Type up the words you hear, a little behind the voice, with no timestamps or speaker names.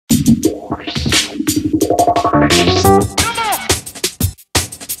What's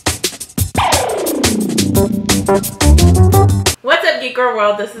up, Geek Girl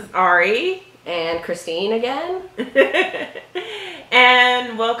World? This is Ari. And Christine again.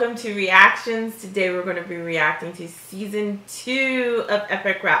 And welcome to Reactions. Today we're going to be reacting to Season 2 of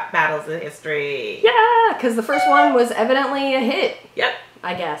Epic Rap Battles of History. Yeah, because the first one was evidently a hit. Yep.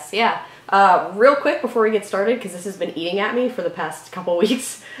 I guess, yeah. Real quick before we get started, because this has been eating at me for the past couple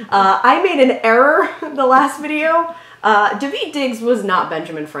weeks, I made an error the last video. Daveed Diggs was not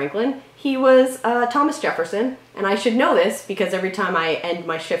Benjamin Franklin. He was Thomas Jefferson, and I should know this because every time I end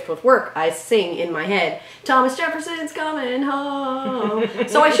my shift with work, I sing in my head, Thomas Jefferson's coming home.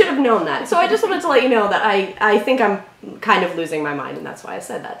 So I should have known that. So I just wanted to let you know that I think I'm kind of losing my mind, and that's why I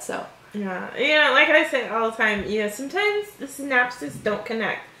said that, so. Yeah, like I say all the time, sometimes the synapses don't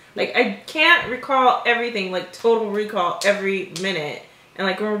connect. Like, I can't recall everything, like, total recall every minute. And,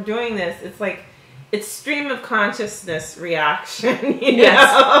 like, when we're doing this, it's like, it's stream of consciousness reaction, you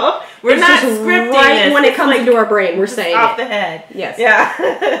know? We're not scripting right this. When it comes into our brain, we're saying off the head. Yes.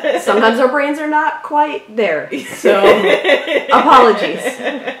 Yeah. Sometimes our brains are not quite there, so apologies.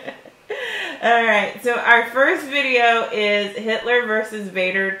 Alright, so our first video is Hitler versus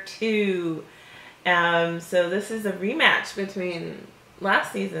Vader 2. So this is a rematch between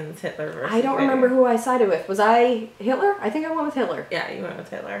last season's Hitler versus I don't Vader. remember who I sided with. Was I Hitler? I think I went with Hitler. Yeah, you went with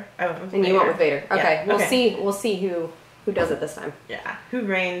Hitler. I went with and Vader. you went with Vader. Okay, Yeah. We'll see who does it this time. Yeah, who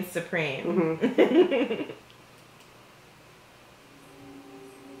reigns supreme. Mm-hmm.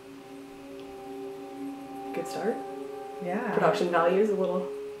 Good start. Yeah. Production values a little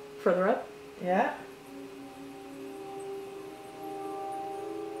further up. Yeah.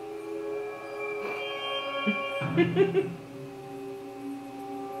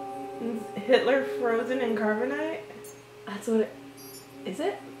 Is Hitler frozen in carbonite? That's what it is.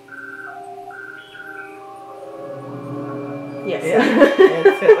 It? Yes. Yeah.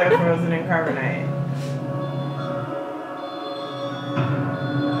 It's Hitler frozen in carbonite.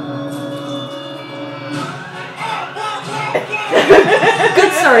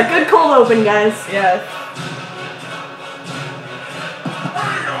 Good start. Good cold open, guys. Yes.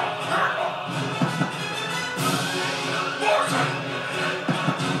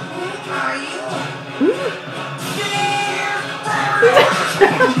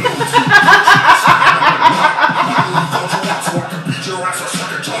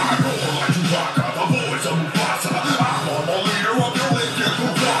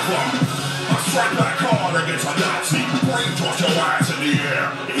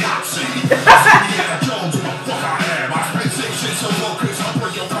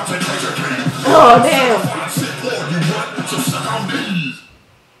 Oh, damn.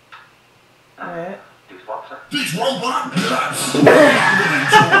 Alright. These robot nuts! I'm willing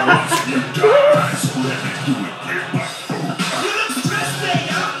to watch you die, so let me do it, kid. You look stressed,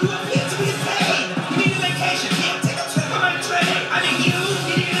 Vader! You appear to be in pain! You need a vacation! Here, take a trip on my train! I mean, you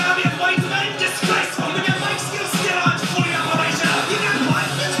needing an army appointment? Disgraceful! With your mic skills still on to fully operation! You got what?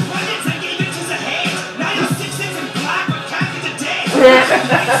 It's credits and gave it to the head! Now you're 6 inches in black but can't get the day! You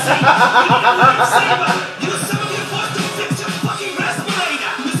some of you forced to fix your fucking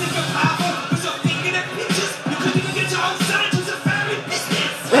respirator! You think you're powerful? With your finger in the pictures? You couldn't even get your own senators and family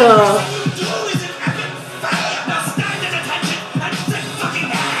business! Everything you do is an epic fail! Now stand at attention and stick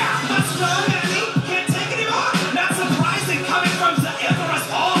fucking hair! What's wrong, Andy? Can't take anymore? Not surprising coming from the Emperor's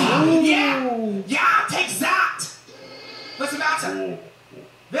hall! Yeah, take that! What's the matter?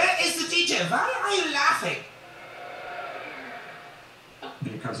 Where is the DJ? Why are you laughing?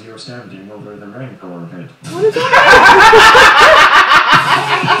 Because you're standing over the rainbow pit. What is that?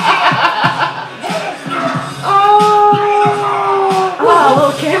 Oh, a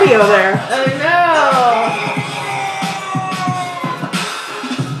little cameo there. Oh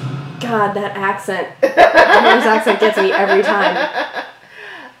no! God, that accent. His accent gets me every time.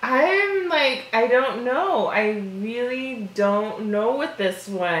 I'm like, I don't know. I really don't know with this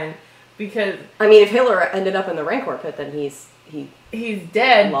one. Because I mean, if Hitler ended up in the Rancor pit, then he's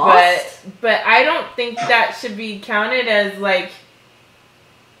dead, lost? but I don't think that should be counted as like,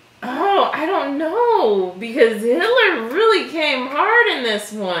 oh, I don't know, because Hitler really came hard in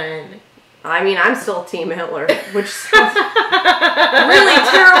this one. I mean, I'm still Team Hitler, which sounds really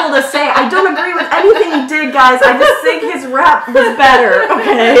terrible to say. I don't agree with anything he did, guys. I just think his rap was better,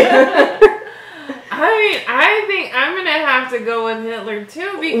 okay? I think I'm going to have to go with Hitler,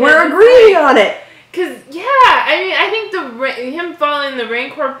 too, because we're agreeing on it. Because, yeah, I mean, I think him falling in the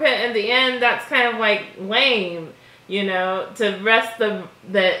Rancor pit at the end, that's kind of, like, lame, you know, to rest the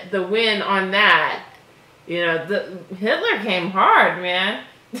win on that. You know, Hitler came hard, man.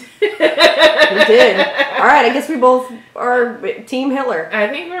 did. All right, I guess we both are Team Hitler. I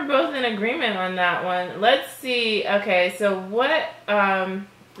think we're both in agreement on that one. Let's see. Okay, so what?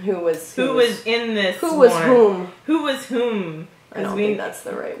 Who was in this? Who was one? whom? Who was whom? I don't think that's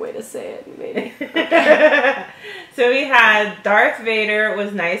the right way to say it. Maybe. So we had Darth Vader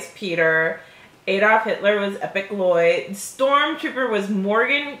was Nice Peter. Adolf Hitler was EpicLLOYD. Stormtrooper was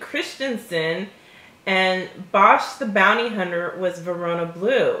Morgan Christensen. And Bosch the Bounty Hunter was Verona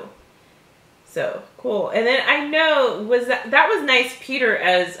Blue. So, cool. And then I know, that was Nice Peter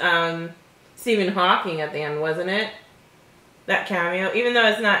as Stephen Hawking at the end, wasn't it? That cameo. Even though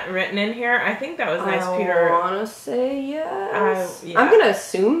it's not written in here, I think that was Nice Peter. I want to say yes. Yeah. I'm going to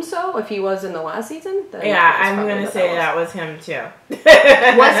assume so if he was in the last season. Yeah, I'm going to say that was him too. Was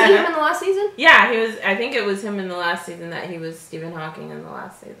he him in the last season? Yeah, he was. I think it was him in the last season that he was Stephen Hawking in the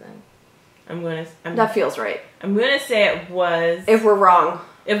last season. That feels right. I'm going to say it was. If we're wrong.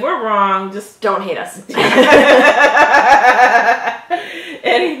 If we're wrong, just don't hate us.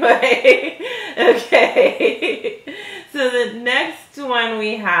 Anyway, okay. So the next one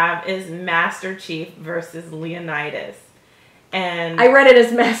we have is Master Chief versus Leonidas. And I read it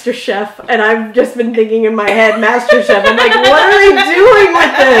as Master Chef, and I've just been thinking in my head, Master Chef. I'm like, what are they doing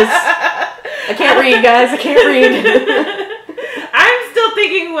with this? I can't read, guys. I can't read. I'm still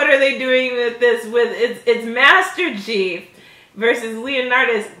thinking, what are they doing with this? It's Master Chief versus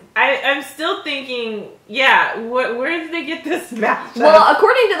Leonidas. I'm still thinking, yeah, where did they get this matchup? Well,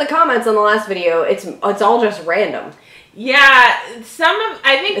 according to the comments on the last video, it's all just random. Yeah,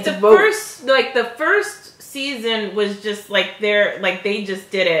 I think the first season was just like they just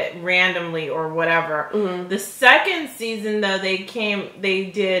did it randomly or whatever. Mm-hmm. The second season though, they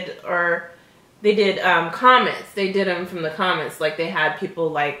did comments. They did them from the comments. Like they had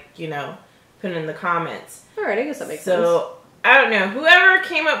people put in the comments. All right, I guess that makes sense. So I don't know. Whoever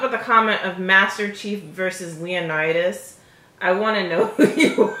came up with the comment of Master Chief versus Leonidas, I want to know who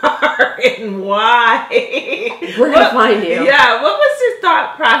you are and why. We're going to find you. Yeah, what was your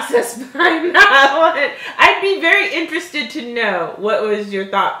thought process behind that one? I'd be very interested to know what was your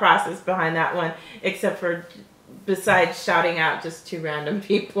thought process behind that one, except for besides shouting out just two random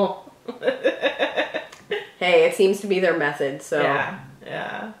people. Hey, it seems to be their method, so.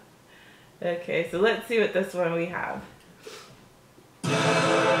 Yeah. Okay, so let's see what this one we have.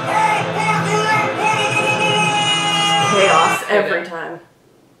 Chaos every time.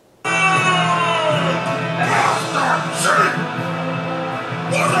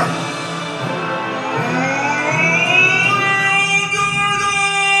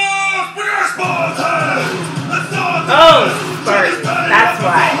 Oh, sorry. That's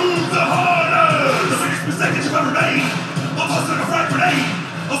why.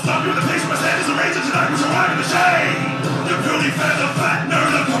 I'll stop you with the pace of my head as a razor tonight with your wine in the shade. You purely fed the fat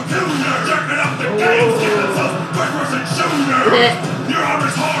nerd of computer. Jerking up the games, giving themselves first person shooter. Your arm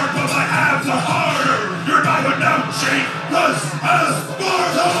is hard, but my abs are harder. You're neither now cheap, plus as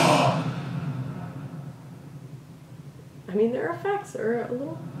Sparta. I mean, their effects are a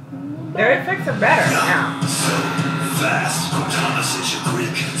little better. Their effects are better now. So fast, Cortana says you're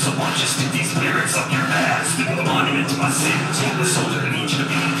quick. So why don't you stick these lyrics up your ass? Stick a monument to my sins. I'm the soldier that needs you to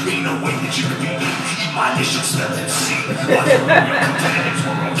be. Ain't no way that you can be me. Eat my initial spell and see. Watch your companions.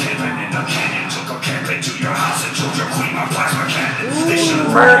 We're all camping in a canyon. Took a camping to your house and told your queen my plasma cannon. They should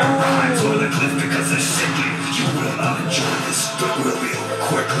have burned your rhymes over the cliff because they're sickly. You will not enjoy this, but will be over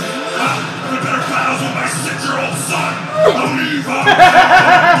quickly. The better battles with my 6-year-old son. Don't leave out.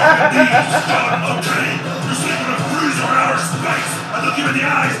 Okay? You're sleeping in a freezer in outer space. I look you in the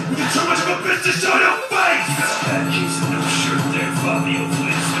eyes with you too much of a bitch to show your face. You got a bad case of no shirt there, Fabio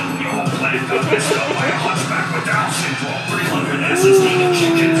Flintstone. Your whole plan got messed up by a hunchback with Down syndrome. 300 asses need a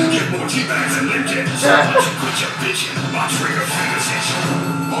kicking. Get more T-bags and Lincoln. So why don't you quit your bitching? My trigger fingers hit you.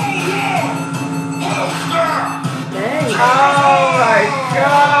 Hold on! Hold on! Dang. Oh my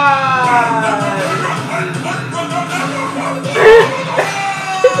god!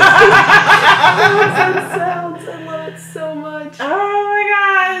 Sounds. I love it so much. Oh my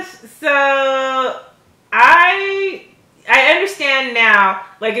gosh! So I understand now.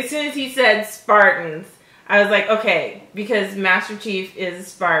 Like as soon as he said Spartans, I was like, okay, because Master Chief is a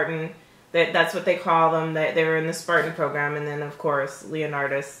Spartan. That's what they call them. That they were in the Spartan program, and then of course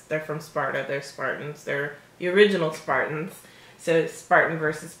Leonidas. They're from Sparta. They're Spartans. They're the original Spartans. So Spartan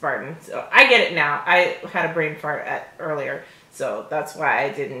versus Spartan. So I get it now. I had a brain fart earlier. So that's why I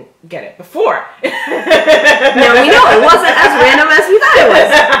didn't get it before. Now we know it wasn't as random as we thought it was.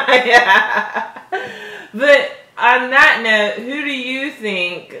 Yeah. But on that note, who do you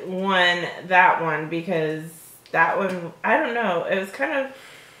think won that one? Because that one, I don't know. It was kind of...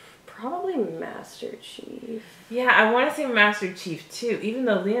 Probably Master Chief. Yeah, I want to say Master Chief too, even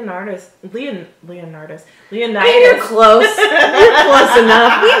though Leonidas. You're close. You're close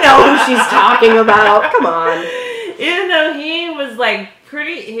enough. We know who she's talking about. Come on. Even though he was like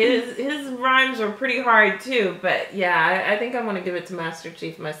pretty, his rhymes were pretty hard too. But yeah, I think I'm gonna give it to Master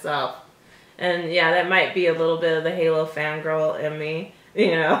Chief myself. And yeah, that might be a little bit of the Halo fangirl in me.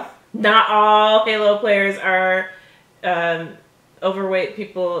 You know, not all Halo players are overweight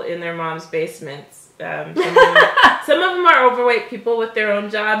people in their mom's basements. Some of them are overweight people with their own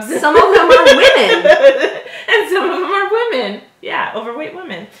jobs. Some of them are women. And some of them are women. Yeah, overweight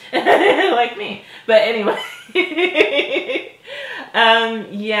women. Like me. But anyway.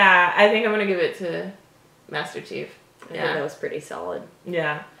 Yeah, I think I'm going to give it to Master Chief. I think that was pretty solid.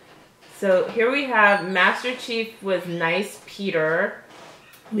 Yeah. So here we have Master Chief was Nice Peter.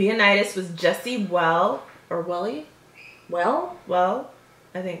 Leonidas was Jesse Well. Or Welly? Well,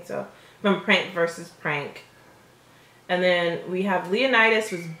 I think so. From Prank versus Prank. And then we have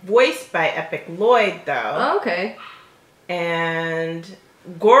Leonidas was voiced by EpicLLOYD, though. Oh, okay. And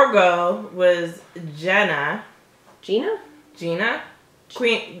Gorgo was Gina? Queen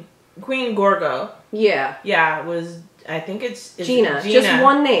Gorgo. Yeah. Yeah, I think it's Gina. Just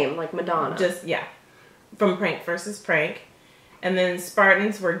one name, like Madonna. Yeah. From Prank versus Prank. And then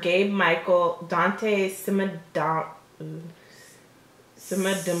Spartans were Gabe Michael, Dante Simadamore.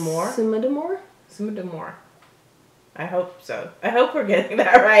 I hope so. I hope we're getting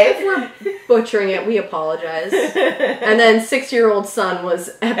that right. If we're butchering it, we apologize. And then 6-year-old son was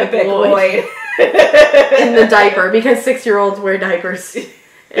EpicLLOYD in the diaper, because 6-year-olds wear diapers in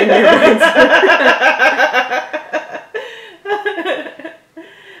their minds.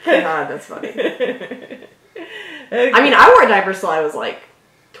 God, that's funny. Okay. I mean, I wore diapers till I was like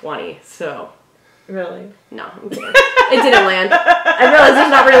 20, so... Really? No, I'm kidding. It didn't land. I realize there's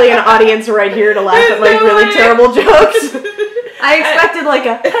not really an audience right here to laugh at like really terrible jokes. I expected like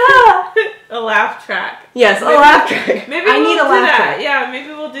a laugh track. Yes, a laugh track. Maybe I need a laugh track. Yeah, maybe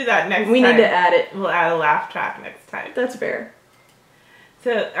we'll do that next time. We need to add it. We'll add a laugh track next time. That's fair.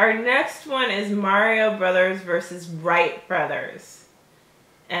 So our next one is Mario Brothers versus Wright Brothers.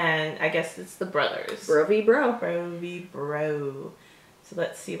 And I guess it's the brothers. Bro v bro. Bro v bro. So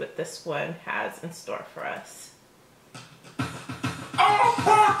let's see what this one has in store for us. I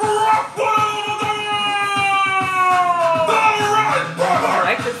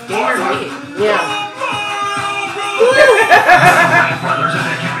like this gamer beat. Yeah. Brothers and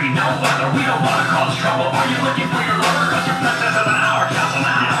there can be no other. We don't want to cause trouble. Are you looking for your lover? Cause your princess is an hour castle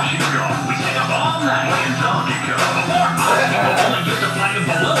now. We stay up all night playing Donkey Kong. People only used to play in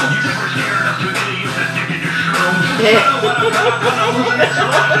balloon. You think we're scared of 2 idiots that stick in your shrooms?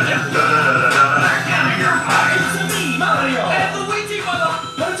 Mario! And Luigi, mother!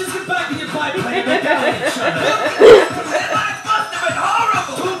 Why don't you just get back in your pipe and make out each other? That must have been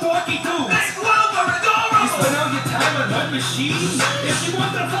horrible! Too dorky, too! That's Clover, adorable! You spent all your time on one machine? If you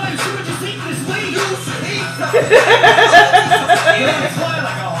want to fly, you should just eat this weed! You should eat something! You don't fly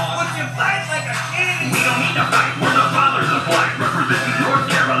like a hawk! But you fly like a king! We don't need to fight! We're the fathers of flight, representing North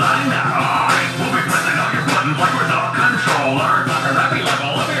Carolina! Alright, we'll be pressing all your buttons like we're the controller! Not a happy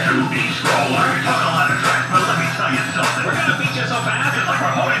level of your 2D scroller! You talk a lot of trash, but let me tell you something. We're gonna beat you so fast, it's like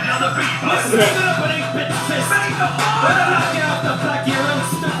we're holding down the beat. Listen up an 8-bit fist. Make the horn. Better knock you out the back of your own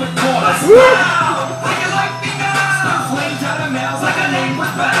stupid quarters. Wow! How you like me now? Spit flames out of mouths like a name was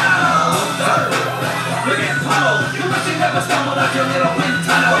bound. You get pummeled. You wish you never stumbled out your little wind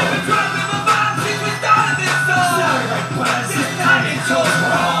tunnel. We've been dropping my bomb since we started this song. Sorry, right, but this time it chose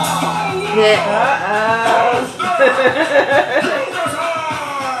wrong.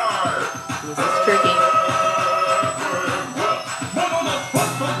 This is tricky.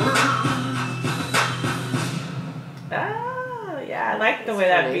 I like the way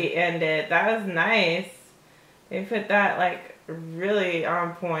that beat ended. That was nice. They put that like really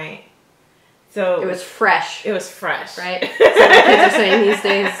on point. So it was fresh. It was fresh, right? That's what the kids are saying these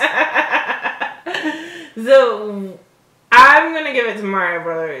days. So I'm gonna give it to Mario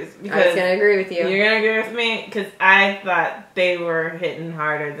Brothers because I was gonna agree with you. You're gonna agree with me because I thought they were hitting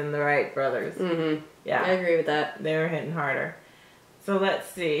harder than the Wright Brothers. Mm-hmm. Yeah, I agree with that. They were hitting harder. So let's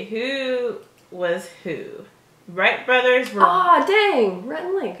see who was who. Wright Brothers were... Oh, dang! Rhett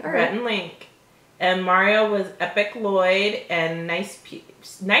and Link. All right. Rhett and Link. And Mario was EpicLLOYD, and Nice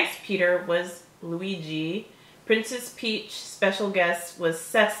Peter was Luigi. Princess Peach special guest was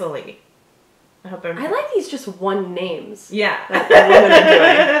Cecily. I like these just one names. Yeah. That the women are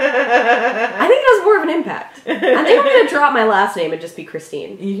doing. I think it has more of an impact. I think I'm going to drop my last name and just be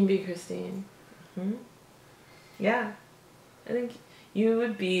Christine. You can be Christine. Mm-hmm. Yeah. I think You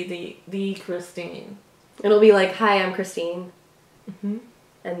would be the Christine. It'll be like, hi, I'm Christine. Mm-hmm.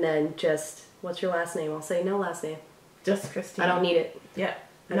 And then just, what's your last name? I'll say no last name. Just Christine. I don't need it. Yep.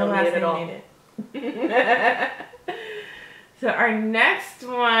 I No don't last need it at name all. need it. So our next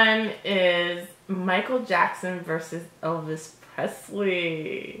one is Michael Jackson versus Elvis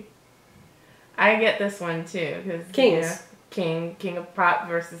Presley. I get this one too because Kings. King of pop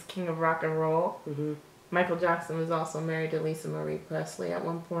versus King of rock and roll. Mm-hmm. Michael Jackson was also married to Lisa Marie Presley at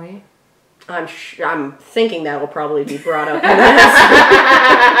one point. I'm thinking that will probably be brought up.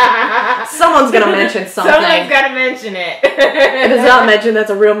 Someone's gonna mention something. Someone's got to mention it. If it's not mentioned, that's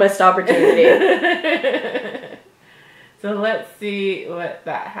a real missed opportunity. So let's see what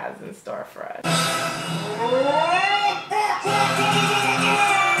that has in store for us.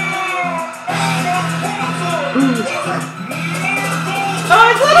 Oh,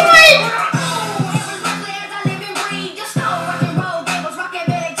 it's Little Wayne!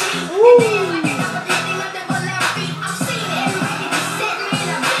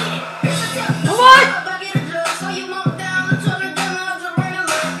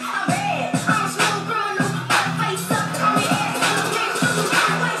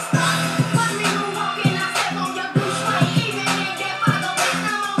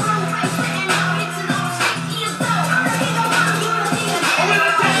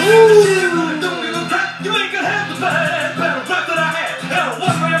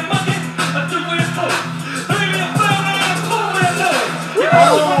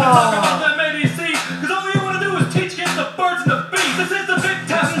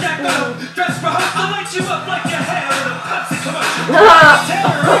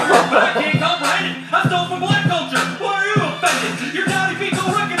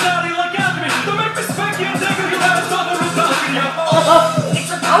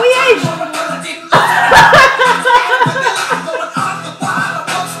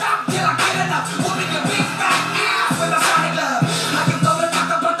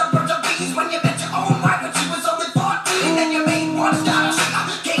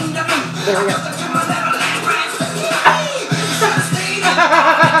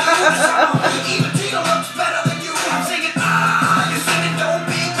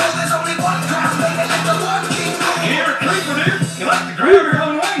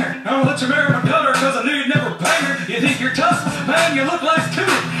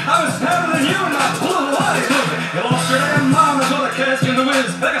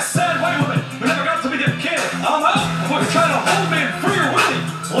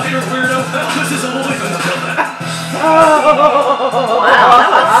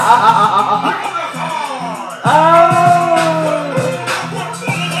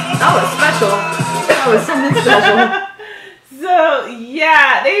 So,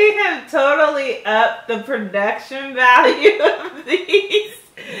 yeah, they have totally upped the production value of these.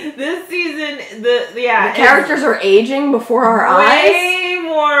 This season, the characters are aging before our eyes. Way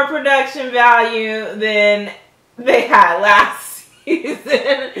more production value than they had last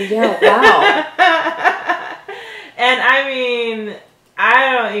season. Yeah, wow. And I mean,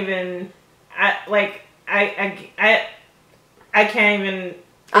 I can't even.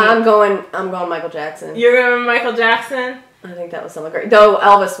 I'm going Michael Jackson. You're going Michael Jackson? I think that was something great. Though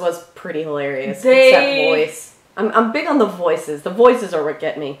Elvis was pretty hilarious. It's that voice. I'm big on the voices. The voices are what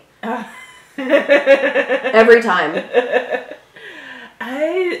get me. Every time.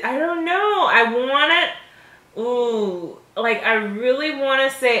 I don't know. I want it. Ooh. Like, I really want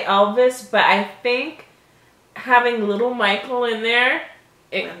to say Elvis, but I think having little Michael in there,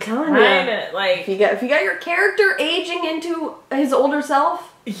 it kind of like... If you got your character aging into his older self...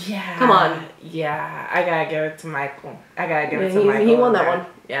 Yeah. Come on. Yeah. I gotta give it to Michael. Michael. He won that one.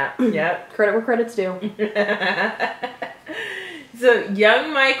 Yeah. Yep. Credit where credit's due. So,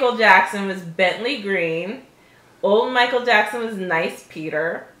 young Michael Jackson was Bentley Green. Old Michael Jackson was Nice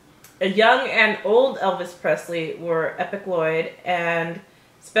Peter. A young and old Elvis Presley were EpicLLOYD. And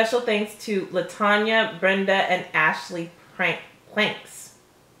special thanks to LaTanya, Brenda, and Ashley Planks.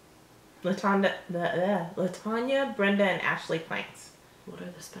 LaTanya, Brenda, and Ashley Planks. What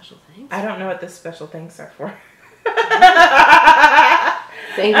are the special things? I don't know what the special thanks are for.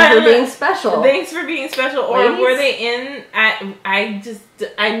 Thank you for being special. Thanks for being special. Or Ladies? were they in?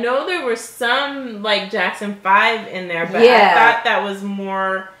 I know there were some like Jackson 5 in there, but Yeah. I thought that was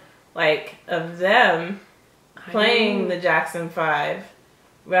more like of them playing the Jackson 5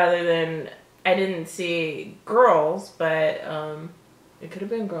 rather than I didn't see girls, but it could have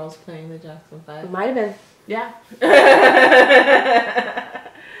been girls playing the Jackson 5. It might have been. Yeah.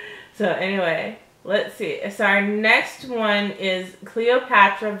 So anyway, let's see. So our next one is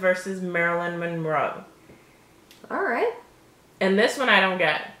Cleopatra versus Marilyn Monroe. All right. And this one I don't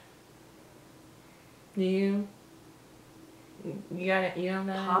get. Do you? You got it? You don't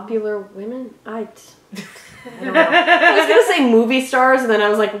know? Popular women? I don't know. I was gonna say movie stars, and then I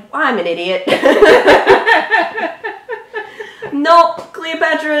was like, I'm an idiot. Nope,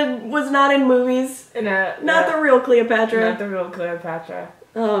 Cleopatra was not in movies. Not the real Cleopatra. Not the real Cleopatra.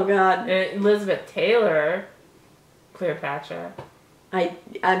 Oh God. Elizabeth Taylor, Cleopatra.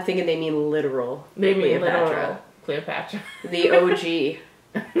 I'm thinking they mean literal. They mean Cleopatra. literal Cleopatra. The OG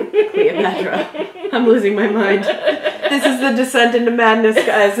Cleopatra. I'm losing my mind. This is the descent into madness,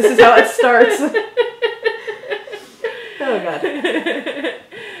 guys. This is how it starts. Oh God.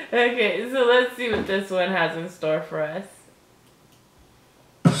 Okay, so let's see what this one has in store for us.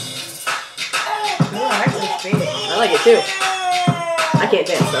 Ooh, I like this beat. I like it too. I can't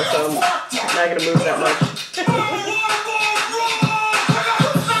dance though, so I'm not gonna move that much.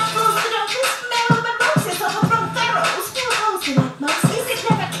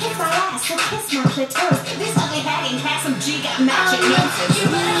 This ugly hag and some G got matching noses. You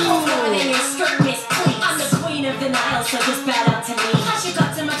better hold on in your skirt, Miss Please. I'm the queen of the Nile, so just bow down to me. Cause you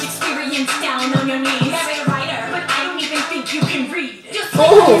got so much experience down on your knees. Marry a writer, but I don't even think you can read. Just like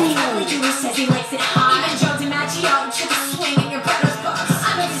Julie says he likes it hot. Even Joe DiMaggio took a swing in your brother's books.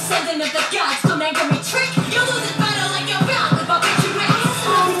 I'm a descendant of the gods, don't anger me trick. You'll lose this battle like you're bound with barbiturates.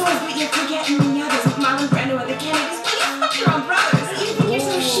 Oh, but you're forgetting the others with Marlon Brando or the Kennedys. Well, you fuck your own brothers. You think you're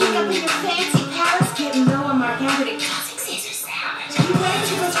so chic up in your fancy palace? Getting Noah Mark Anthony tossing Caesar salad. You wear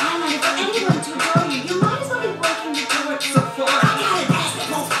too much eyeliner for anyone to adore you. You might as well be working the door at Sephora. I got an ass that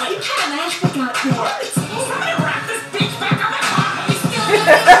won't fight. You have an ass that got there. Somebody wrap this bitch back on the top. You still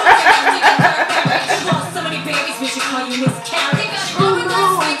lost so many babies, we should call you Miss Carrie. Oh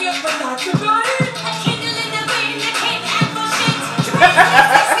no, you forgot about it. A kindle in the vein that can't have bullshit.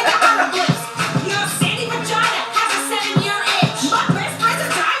 Your sandy vagina has a 7-year itch. My best friend's a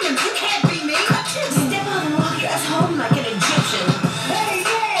diamond, you can't be me. Step out and walk your ass home like an Egyptian. Hey,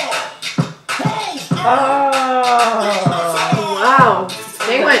 yeah! Hey! Oh, Wow.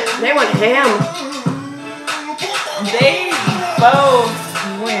 They went ham. they both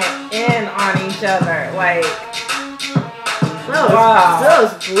went in on each other. Like, That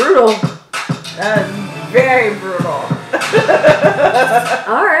was brutal. that was very brutal.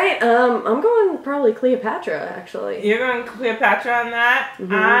 Alright, I'm going probably Cleopatra, actually. You're going Cleopatra on that.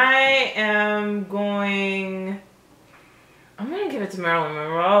 I'm going to give it to Marilyn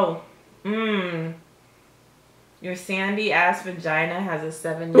Monroe. Your sandy ass vagina has a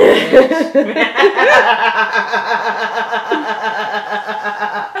 7-year itch.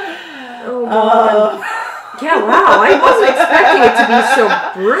 Oh, God. Yeah, wow. I wasn't expecting it to be so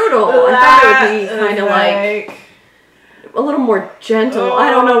brutal. I thought it would be kind of like a little more gentle.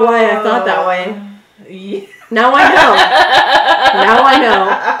 I don't know why I thought that way. Yeah. Now I know. Now I know.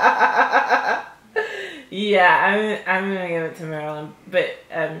 Yeah, I'm gonna give it to Marilyn, but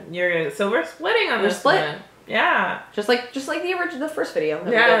you're gonna. So we're splitting on this split. one. Yeah, Just like the first video. that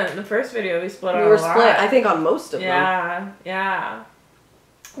we yeah. did. The first video we split on We were a lot. split, I think, on most of them. Yeah.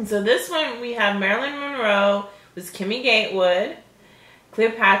 And so this one we have Marilyn Monroe was Kimmy Gatewood,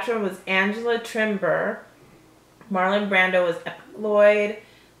 Cleopatra was Angela Trimber, Marlon Brando was EpicLLOYD,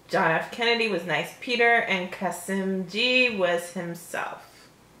 John F. Kennedy was Nice Peter, and Kasim G was himself.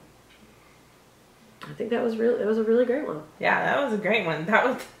 I think that was a really great one. Yeah, that was a great one. That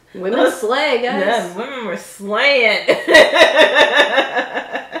was Women slay, guys. yeah, women were slaying.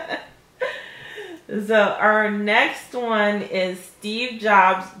 So our next one is Steve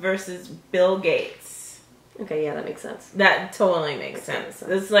Jobs versus Bill Gates. Okay, yeah, that makes sense. That totally makes sense.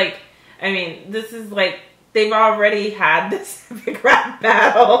 This is like, this is like they've already had this epic rap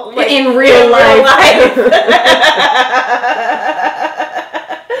battle like, in real life.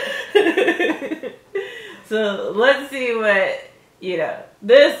 So let's see what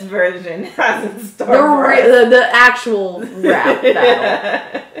this version has in store for us. The actual rap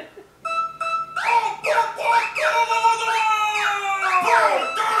battle.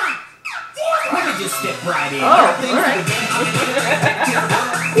 Let me just step right in. Oh, all right.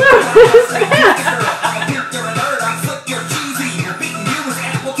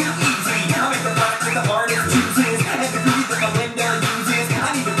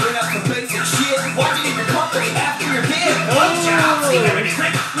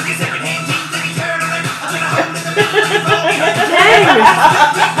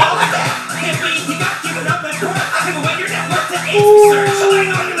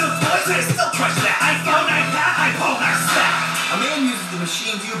 A man uses the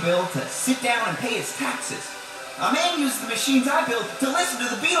machines you build to sit down and pay his taxes. A man uses the machines I built to listen to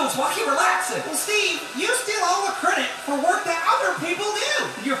the Beatles while he relaxes. Well, Steve, you steal all the credit for work that other people do.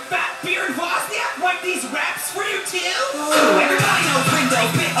 Your fat beard Wozniak write these raps for you too? Oh, everybody knows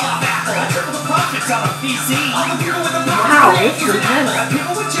Windows bit off Apple. I triple the profits on a PC. All the people with the power Wow, use that's an Apple. intense.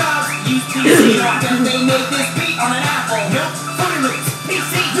 People with jobs use PC. I bet they made this beat on an Apple. Nope, Fruity Loops,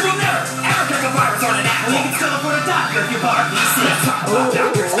 PC. You'll never ever catch a virus on an Apple. You can still afford a doctor if you bought a PC. Let's talk about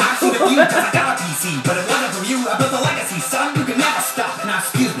doctors. I've seen a few because I got a PC, but it wasn't from you. I built a legacy, son. You can never stop. Now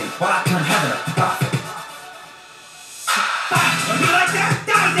excuse me while I turn heaven up to profit. Fine, if you like that,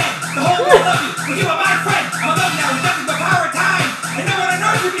 die then. The whole world loves you. But you are my friend. I'm alone now with nothing but power and time. And no one on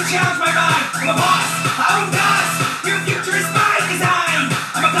earth who can challenge my mind. I'm a boss. I own gods. Your future is my design.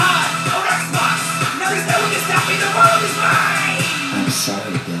 I'm a god. Own Xbox. Now there's no one to stop me. The world is mine. I'm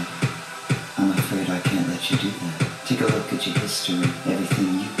sorry, Ben. I'm afraid I can't let you do that. Take a look at your history.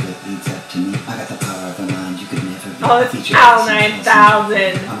 Everything you built leads up to me. I got the power of a mind you could never be. Oh, it's HAL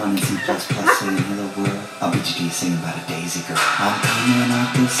 9000. I'm running C++ saying hello world. I'll beat you to you singing about a daisy girl. I'm coming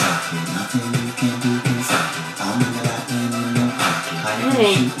out this outfit. Nothing you can do can stop me. I'm in the Latin in your pocket. I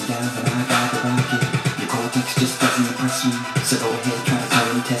ain't shooting down, but I got the rocket. Your cortex just doesn't impress me. So go ahead, try to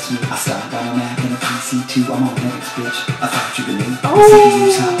totally test me. I started on a Mac and a PC too. I'm on Linux, bitch. I thought you could make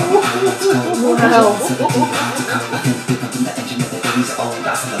CPUs hot, but the cold one's cold. Wow. 17 rounds of code. I think they're pumping the engine of the days old.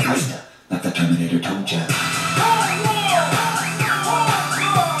 I said the Meister, like the Terminator told ya.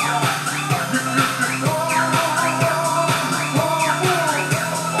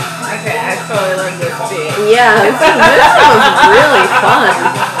 Okay, I totally love this beat. Yeah, this sounds really fun.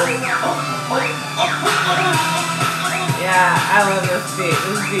 Yeah, I love this beat.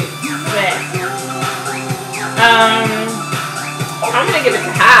 This beat's sick. I'm gonna give it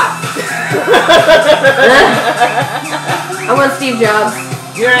to Hal. I want Steve Jobs.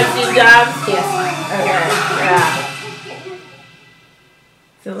 You're on Steve Jobs? Yes. Okay, yeah.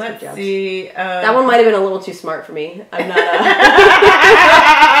 So let's Jobs. see. That one might have been a little too smart for me. I'm not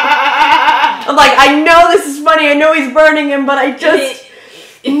I'm like, I know this is funny, I know he's burning him, but I just...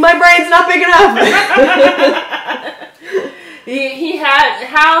 my brain's not big enough.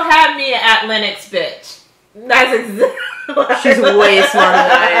 Hal had me at Linux, bitch. That's exactly what She's way smarter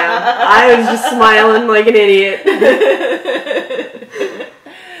than I am. I was just smiling like an idiot.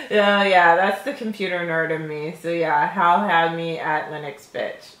 Oh yeah, that's the computer nerd in me. So yeah, Hal had me at Linux,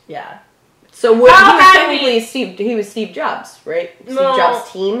 bitch. Yeah. So what, Hal he was had technically me- he was Steve Jobs, right? Steve No.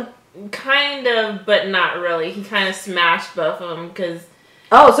 Jobs' team? Kind of, but not really. He kind of smashed both of them because...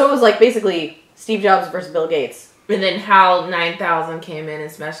 Oh, so it was like basically Steve Jobs versus Bill Gates. And then HAL 9000 came in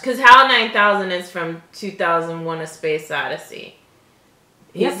and smashed. Because HAL 9000 is from 2001: A Space Odyssey.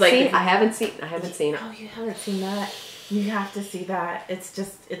 He's like, I haven't seen it. oh, you haven't seen that? You have to see that. It's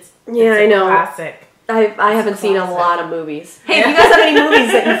just, it's Yeah, a I know. classic. I haven't seen a classic. lot of movies. Hey, if you guys have any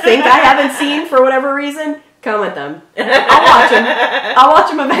movies that you think I haven't seen for whatever reason, comment them. I'll watch them. I'll watch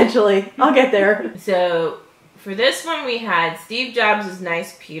them eventually. I'll get there. So for this one, we had Steve Jobs as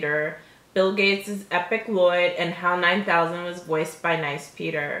Nice Peter, Bill Gates as EpicLLOYD, and HAL 9000 was voiced by Nice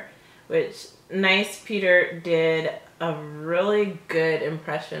Peter, which Nice Peter did a really good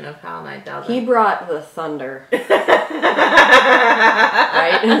impression of HAL 9000. He brought the thunder. Right?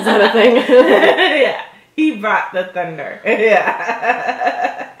 Is that a thing? Yeah, he brought the thunder.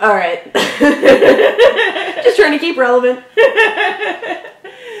 Yeah. All right. Just trying to keep relevant.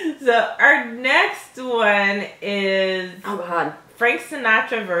 So our next one is Oh, God. Frank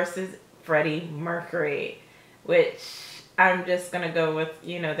Sinatra versus Freddie Mercury, which I'm just going to go with,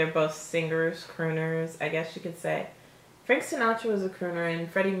 they're both singers, crooners, I guess you could say. Frank Sinatra was a crooner, and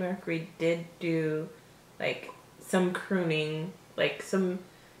Freddie Mercury did do, some crooning, some,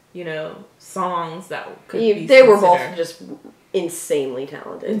 songs that could be They were both considered just insanely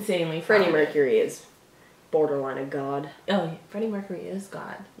talented. insanely Freddie talented. Mercury is borderline a god. Oh, yeah. Freddie Mercury is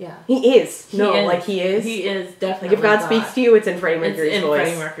God. Yeah. He is. He No, is. like he is. He is definitely Like if God speaks to you, it's in Freddie Mercury's it's in voice.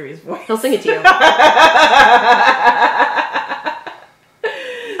 Freddie Mercury's voice. He'll sing it to you.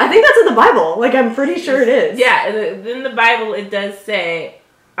 I think that's in the Bible. Like, I'm pretty sure it is. Yeah, in the Bible it does say,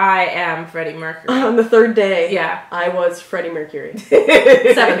 I am Freddie Mercury. On the third day, Yeah. I was Freddie Mercury.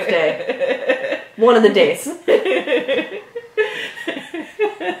 Seventh day. One of the days.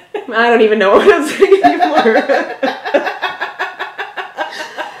 I don't even know what I'm saying anymore.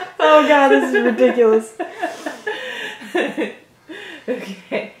 Oh god, this is ridiculous.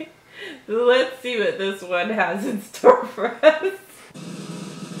 Okay. Let's see what this one has in store for us.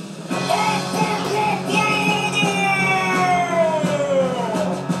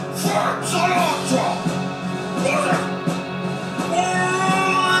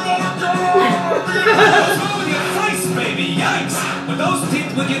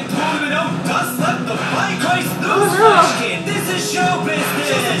 When you pull him out, dust left the mic. Christ, newsflash, kid, this is show business.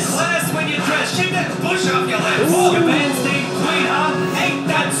 Just class when you dress, shake that bush off your lips. Your band stayed queen, huh? Ain't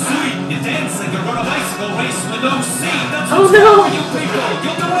that sweet? You dance like you run a bicycle race with no seat. That's what's wrong with you people.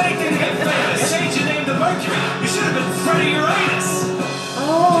 You'll do anything to get famous. Change your name to Mercury. You should have been Freddie Uranus.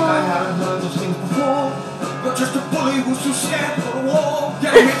 I haven't heard those things before. You're just a bully who's too scared to go to war.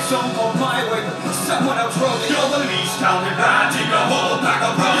 Yeah, hit some on my way, but someone else wrote it. You're the least talented band in your whole pack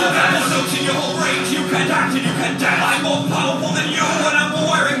of brothers. You have more notes in your whole range. You can act and you can dance. I'm more powerful than you when I'm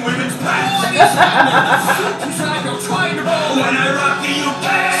wearing women's pants. Why you standing in the suit inside you're trying to roll? When I rock the UK,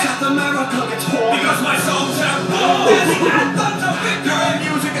 South America gets poor. Because my songs are born. There's the anthems of victory.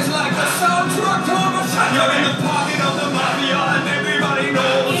 Music is like the soundtrack to a machine. You're in the pocket of the mafia and everybody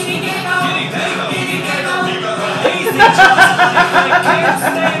knows. Easy choice, I can't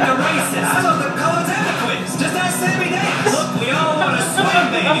stand the races. I love the colors and the quiz. Just ask Sammy Davis. Look, we all want to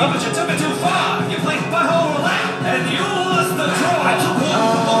swim, baby, but you took it too far. You played butthole roulette, and you lost the draw. I took one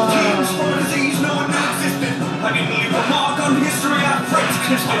from both teams for a disease no one knew existed. I didn't leave a mark on history, I French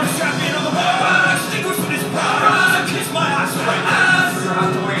kissed it. I'm a champion of the world, I extinguished with his pride. I kiss my ass right now. You have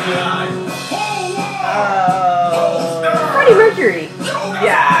to wait the eye. Freddie Mercury.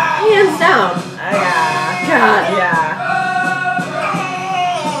 Yeah. Hands down. Yeah. God. Yeah.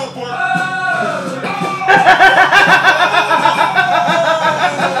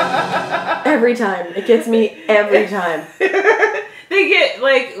 Every time. It gets me every time. They get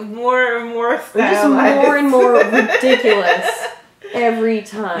like more and more Just more and more ridiculous every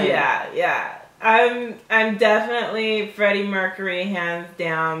time. Yeah. I'm definitely Freddie Mercury hands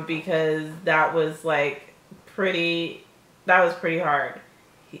down because that was like pretty hard.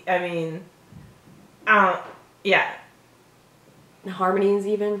 I mean, yeah. Harmonies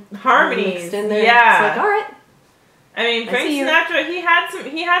even. Harmonies mixed in there. Yeah. It's like, all right. I mean, Frank Sinatra, he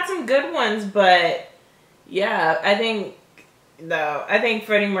had some good ones, but yeah, I think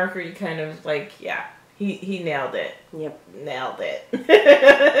Freddie Mercury kind of like, yeah, he nailed it. Yep. Nailed it.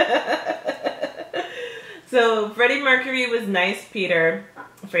 So Freddie Mercury was Nice Peter.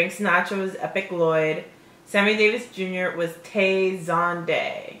 Frank Sinatra was EpicLLOYD. Sammy Davis Jr. was Tay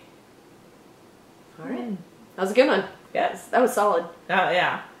Zonday. All right. That was a good one. Yes. That was solid. Oh,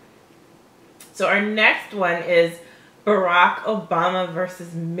 yeah. So our next one is Barack Obama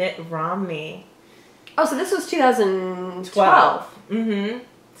versus Mitt Romney. Oh, so this was 2012. Mm-hmm.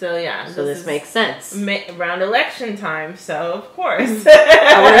 So, yeah. So this makes sense. Around election time, so of course.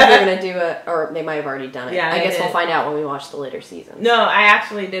 I wonder if they're going to do it, or they might have already done it. Yeah, I guess we'll find out when we watch the later seasons. No, I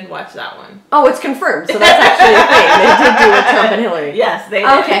actually did watch that one. Oh, it's confirmed. So that's actually a thing. They did do with Trump and Hillary. Yes, they did.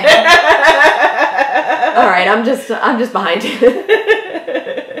 Okay. All right, I'm just behind you.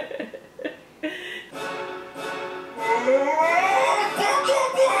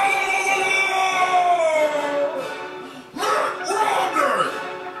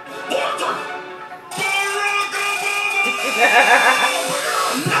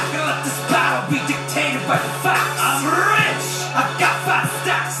 I'm not gonna let this battle be dictated by facts. I'm rich. I've got 5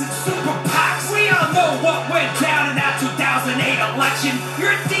 stacks and super PACs. We all know what went down in that 2008 election.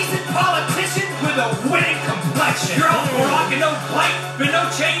 You're a decent politician with a winning complexion. You're all rocking no blight, but no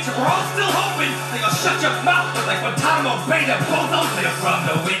change. We're all still hoping that you'll shut your mouth like Guantanamo Bay. They're both open. You're from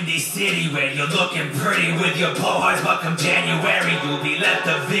the windy city where you're looking pretty with your blowhards, but come January you'll be left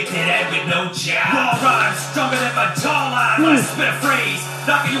evicted and with no job. Raw rhymes stronger than my jawline when I spit a phrase,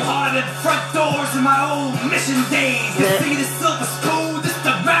 knocking you harder than front doors in my old mission days. You see this silver spoon, this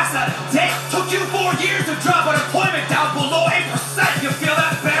the mass out of debt. Took you 4 years to drop unemployment down below 8%. You feel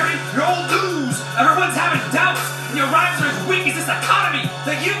that, Barry? You're old news. Everyone's having doubts, and your rhymes are as weak as this economy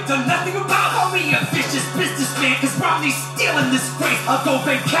that you've done nothing about. Homie, a vicious businessman, cause Romney's stealing this grace. I'll go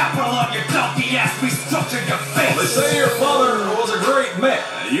big capital on your donkey ass, restructure your face. Well, they say your father was a great man.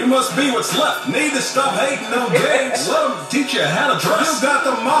 You must be what's left. Need to stop hating no games. Let them teach you how to dress. You got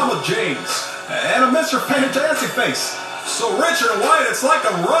the mama jeans and a Mr. Fantastic face. So Richard White, it's like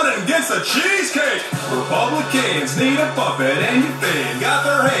I'm running against a cheesecake. Republicans need a puppet and you think got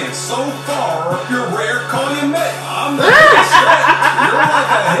their hands so far up your rear, call you Mitt. I'm the biggest threat. You're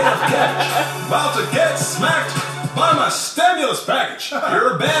like a head of cabbage, about to get smacked by my stimulus package.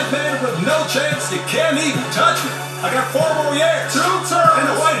 You're a bad man with no chance. You can't even touch me. I got 4 more years. 2 terms in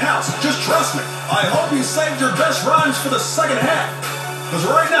the White House. Just trust me. I hope you saved your best rhymes for the second half. Because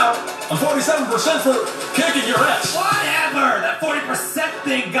right now, I'm 47% for kicking your ass. Whatever! That 40%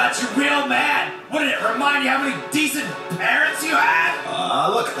 thing got you real mad. What did it remind you how many decent parents you had?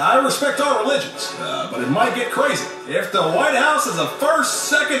 Look, I respect all religions, but it might get crazy if the White House is a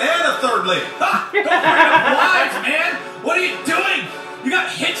first, second, and a third lady. Ha! Don't bring up wives, man! What are you doing? You got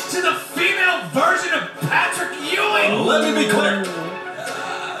hitched to the female version of Patrick Ewing. Let me be clear.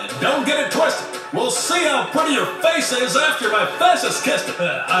 Don't get it twisted. We'll see how pretty your face is after my fascist kissed it.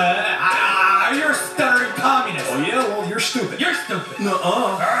 You're a stuttering communist. Oh yeah, well you're stupid. You're stupid. Nuh-uh.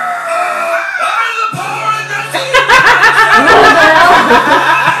 I'm the power and that's the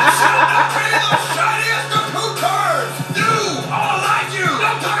shiniest of who cars. You, all like you.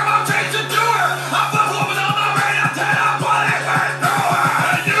 Don't talk about change the doer. I'm Buffalo with all my rain. I'm dead. I'm bullet burn thrower.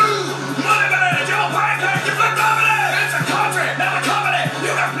 And you, money man, Joe Pancake, you flip dominant. It's a country, not a company.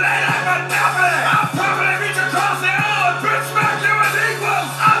 You can play like a monopoly. I'll probably reach across the aisle and bitch smack you as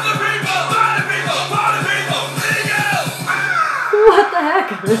equals. I'm the people, by the people, for the people. Eagles. What the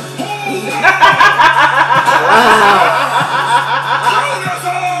heck?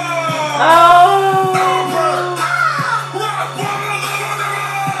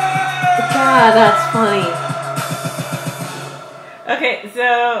 God, that's funny. Okay,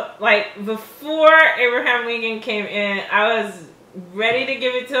 so like before Abraham Lincoln came in, I was ready to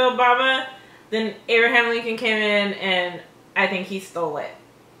give it to Obama. Then Abraham Lincoln came in, and I think he stole it.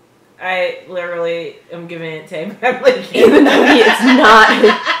 I literally am giving it to Abraham Lincoln, Even though he's not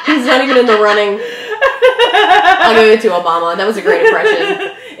even in the running. I'll give it to Obama. That was a great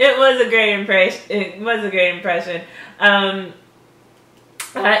impression. It was a great impression. It was a great impression.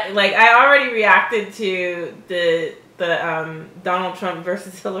 I already reacted to the Donald Trump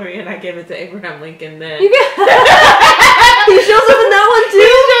versus Hillary, and I gave it to Abraham Lincoln. Then He shows up in that one too.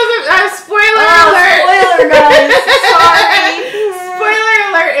 He shows up. Spoiler alert! Spoiler, guys. Sorry. Spoiler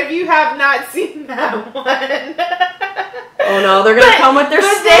alert! If you have not seen that one. Oh no, they're gonna come with their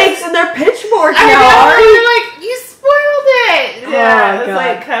stakes and their pitchforks I now. know, Ari. you're like, you spoiled it. Yeah, Oh, it's God.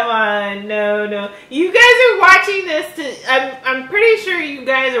 like, come on, no. You guys are watching this I'm pretty sure you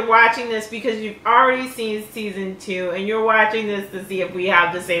guys are watching this because you've already seen season 2, and you're watching this to see if we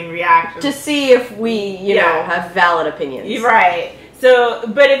have the same reaction. To see if we, you know, have valid opinions. You're right. So,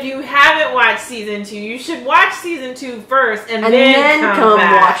 but if you haven't watched season 2, you should watch season 2 first, and then come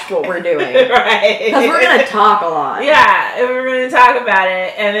back. watch what we're doing. Right. Because we're gonna talk a lot. Yeah, and we're going to talk about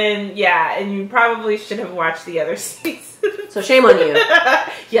it, and then, and you probably should have watched the other seasons. So shame on you.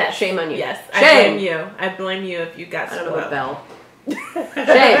 Yes. Shame on you. Yes. Shame. I blame you. I blame you if you got I spoiled. don't know what bell.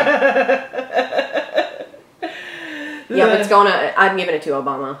 Shame. Yeah, but it's gonna. I'm giving it to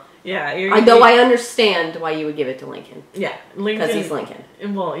Obama. Yeah. Though I understand why you would give it to Lincoln. Yeah. Lincoln. Because he's Lincoln.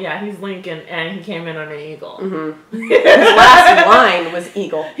 Well, yeah, he's Lincoln, and he came in on an eagle. Mm-hmm. His last line was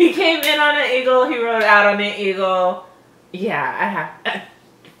eagle. He came in on an eagle. He rode out on an eagle. Yeah, I have.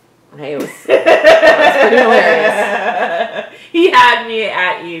 Hey, it was pretty hilarious. He had me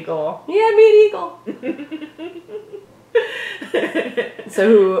at eagle. He had me at eagle.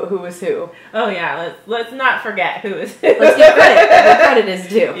 So who was who? Oh yeah, let's not forget who is who. Let's give credit. Where credit is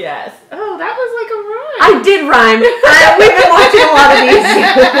due. Yes. Oh, that was like a rhyme. I did rhyme. We've been watching a lot of these.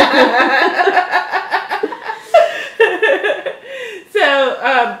 So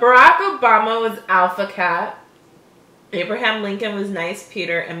Barack Obama was Alpha Cat, Abraham Lincoln was Nice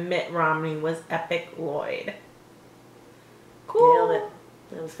Peter, and Mitt Romney was EpicLLOYD. Cool. Nailed it.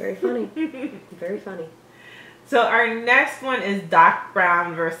 That was very funny. Very funny. So our next one is Doc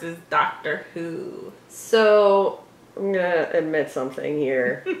Brown versus Doctor Who. So I'm gonna admit something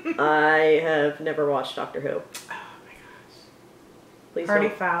here. I have never watched Doctor Who. Oh my gosh. Please Party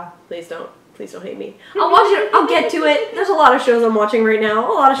don't. foul. Please don't. Please don't hate me. I'll watch it. I'll get to it. There's a lot of shows I'm watching right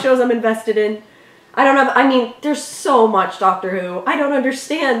now. A lot of shows I'm invested in. I don't know. I mean, there's so much Doctor Who. I don't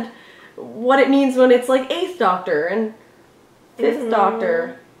understand what it means when it's like 8th Doctor and 5th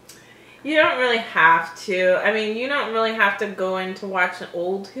Doctor. You don't really have to. I mean, you don't really have to go in to watch an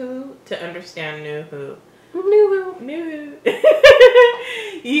old Who to understand new Who. New Who. New Who.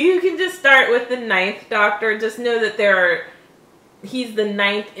 You can just start with the 9th Doctor. Just know that he's the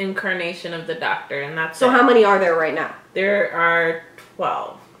 9th incarnation of the Doctor, and that's So it. how many are there right now? There are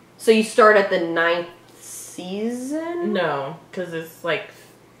 12. So you start at the 9th season? No, because it's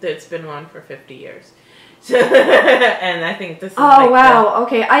been on for 50 years. And I think this is wow.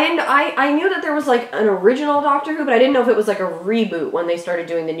 Okay. I knew that there was like an original Doctor Who, but I didn't know if it was like a reboot when they started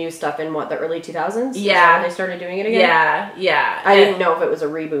doing the new stuff in the early 2000s? Yeah. When they started doing it again? Yeah. I didn't know if it was a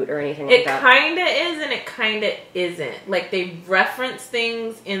reboot or anything like that. It kinda is and it kinda isn't. Like, they reference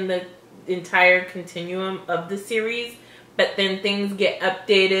things in the entire continuum of the series, but then things get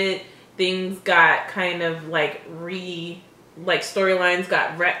updated, things got kind of like storylines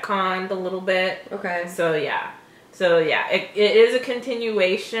got retconned a little bit. Okay. So yeah, it is a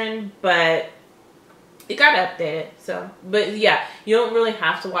continuation, but It got updated, so. But yeah, you don't really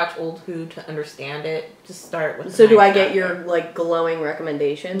have to watch old Who to understand it. Just start with. So do I get your like glowing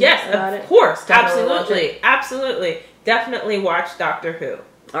recommendation? Yes, about of it? course, Definitely watch absolutely, it? absolutely. Definitely watch Doctor Who.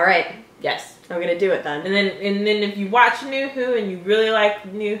 All right, Yes, I'm gonna do it then. and then if you watch New Who and you really like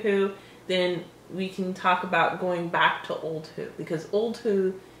New Who, then we can talk about going back to old Who, because old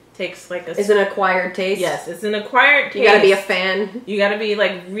Who takes like a. It's an acquired taste. Yes, it's an acquired taste. You gotta be a fan. You gotta be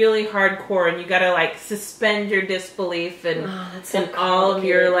like really hardcore, and you gotta like suspend your disbelief and all of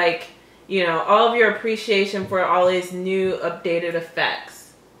your like, you know, all of your appreciation for all these new updated effects.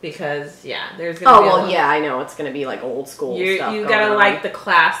 Because yeah, there's gonna be I know it's gonna be like old school stuff. You gotta like the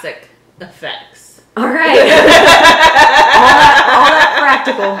classic effects. All right. all that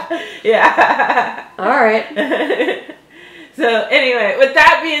practical. Yeah. All right. So anyway, with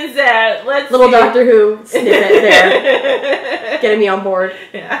that being said, let's Little Doctor Who snippet there. Getting me on board.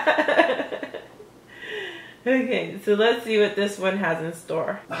 Yeah. Okay, so let's see what this one has in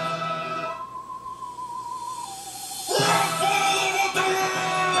store.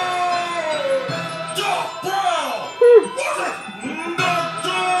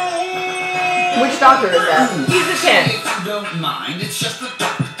 Which doctor is that? He's a 10. If you don't mind, it's just the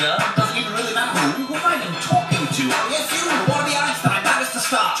doctor. Doesn't even really matter who am I talking to? Oh, yes, you want to be Einstein, that is the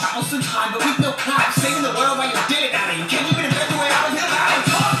star. Travels through time, but with no cloud. Saving the world while you're dilly-dally. You can't even invent the way out of the valley.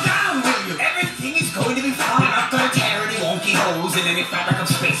 Calm down, will you? Everything is going to be fine. Not gonna tear any wonky holes in any fabric of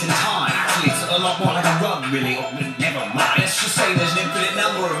space and time. Actually, it's a lot more like a rug, really. Oh, never mind. Let's just say there's an infinite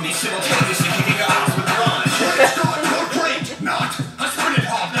number of me simultaneously kicking your ass with rhyme. It's not your great, not. I spin it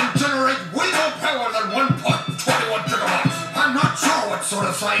hard and generate way more power than 1.21 gigawatts. I'm not sure what sort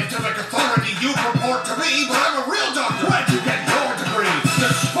of scientific authority you purport to be, but I'm a real doctor. Where'd you get your degree?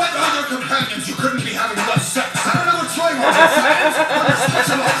 Despite all your companions, you couldn't be having less sex. I don't know what's wrong with your science, but it's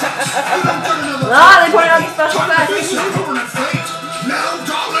special effects. You don't get another They pointed out the special Time to effects. face your permanent fate. Now,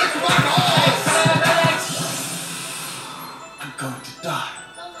 Dominic, my balls! I'm going to die.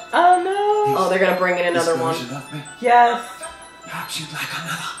 Oh no. Oh, they're gonna bring in another one. You love me? Yes. Perhaps you'd like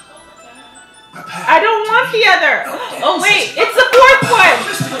another. Prepare. I don't want the other. Oh wait, it's the fourth one.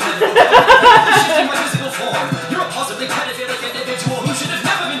 You're a possibly pedophilic individual who should have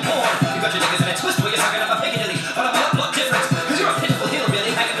never been born. You got your niggas in a twist where you're sucking up a Piccadilly, but I'm a lot different. Cause you're a pitiful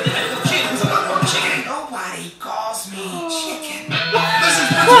hillbilly hanging with an edible kid who's a one-horn chicken. Nobody calls me chicken. This is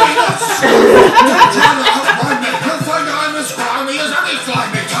between us! Don't try to outline me. You'll find I'm as grimy as any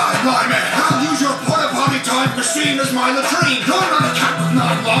fly-me time, limey. I'll use your porta-potty time machine as my latrine. You're not a cat with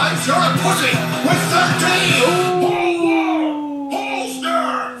 9 lives. You're a pussy with 13!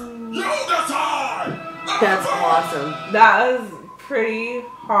 Holster! You decide! That's awesome. That was pretty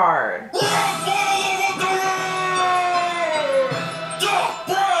hard.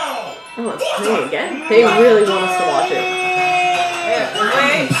 Oh, it's playing again. They really want us to watch it.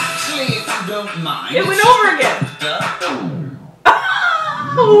 Wait, Actually, if you don't mind. it went over again.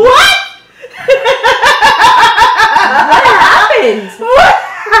 What? What happened? What?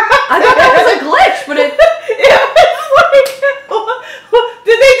 I thought that was a glitch, but it. It was like,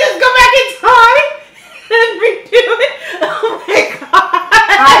 did they just go back in time and redo it? Oh my god!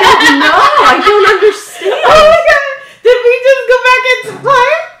 I don't know. I don't understand. Oh my god! Did we just go back in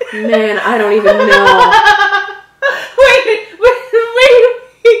time? Man, I don't even know.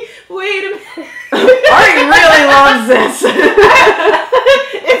 Wait a minute. Ari really loves this.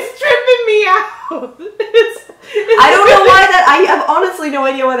 It's tripping me out. I don't know why that. I have honestly no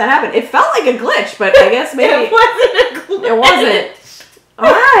idea why that happened. It felt like a glitch, but I guess maybe It wasn't a glitch. it wasn't.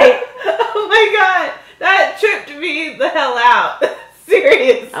 All right. Oh my god, that tripped me the hell out.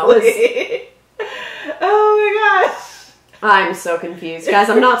 Seriously. That was- Oh my gosh. I'm so confused, guys.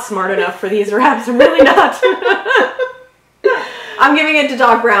 I'm not smart enough for these raps. I'm really not. I'm giving it to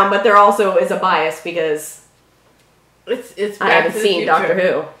Doc Brown, but there also is a bias because It's I Back haven't to the seen Future. Doctor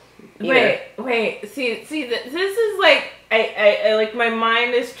Who. either. Wait. See. This is like I like my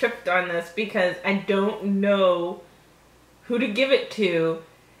mind is tripped on this because I don't know who to give it to,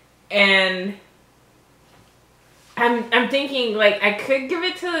 and I'm thinking like I could give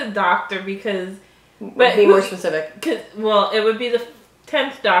it to the Doctor because, but be more specific. Well, it would be the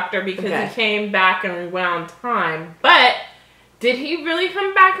 10th Doctor because Okay. he came back and rewound time, but. Did he really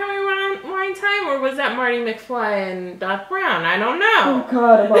come back and rewind time, or was that Marty McFly and Doc Brown? I don't know. Oh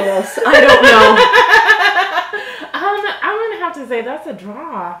God, above us. I don't know. I'm gonna have to say that's a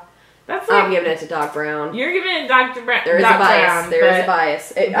draw. That's like I'm giving it to Doc Brown. you're giving it Dr. Brown. There is Doc a bias. Brown, There is a but-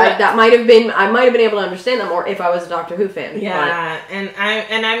 bias. I but- might have been able to understand that more if I was a Doctor Who fan. Yeah, and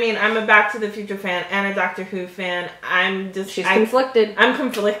I mean I'm a Back to the Future fan and a Doctor Who fan. She's conflicted. I'm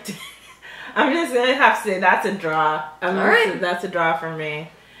conflicted. I'm just gonna have to say that's a draw. That's a draw for me.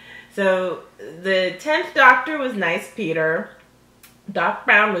 So the 10th Doctor was Nice Peter. Doc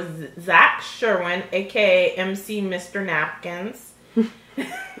Brown was Zach Sherwin, aka MC Mr. Napkins. Mr.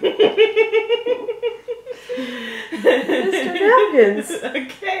 Napkins.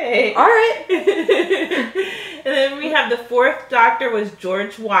 Okay. All right. And then we have the 4th Doctor was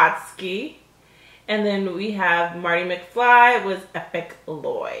George Watsky. And then we have Marty McFly was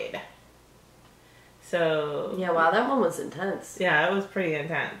EpicLLOYD. So... Yeah, wow, that one was intense. Yeah, it was pretty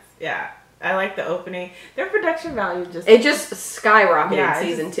intense. Yeah. I like the opening. Their production value just... It just skyrocketed in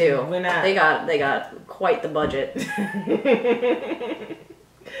season 2. Went up. They got quite the budget.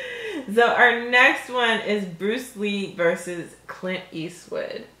 So our next one is Bruce Lee versus Clint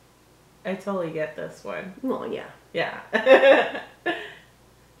Eastwood. I totally get this one. Well, yeah. Yeah.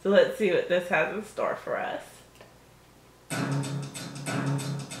 So let's see what this has in store for us. Clint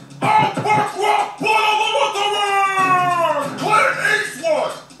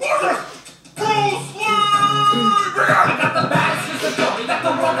Eastwood versus Bruce Lee! I got the baddest physical, got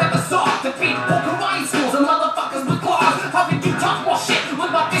the world ever saw. Defeat all Hawaii schools and motherfuckers with claws. How can you talk more shit with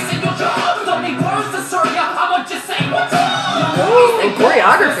my fist in your jaw? Don't need words to serve ya, I'ma just say what's up. And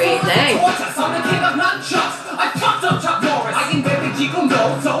choreography, dang. I'm the king of nunchucks. I fucked up Chuck Norris. I invented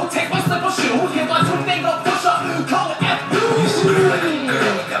GeekGirl, so take my slipper shoe, hit my two-finger push-up, call it F-U. You scream like a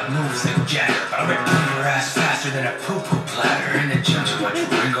girl, you got moves like Jagger, but I'll rip through your ass faster than a poo-poo platter. In the gym too much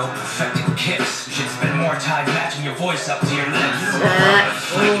Ringo perfecting kicks. You should spend more time matching your voice up to your lips. You don't want to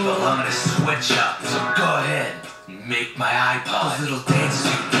fight, but I'm gonna switch up. So go ahead, make my iPod. Those little dances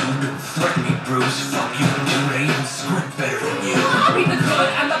you do, don't threaten me, Bruce. Fuck you, dude, I even script better than you. I'll be the good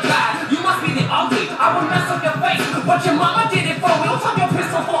and the bad, you must be the ugly. I will mess up your face, but your mama did it for me. Don't talk your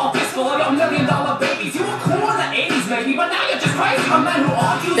pistol for a pistol or your $1 million babies. You were cool in the 80s, maybe, but now you're just crazy. A man who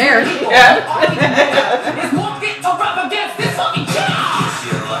argues with people is more fit to rap against this fucking job.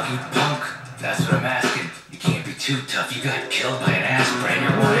 You feel lucky, punk? That's what I'm asking. You can't be too tough, you got killed by an aspirin.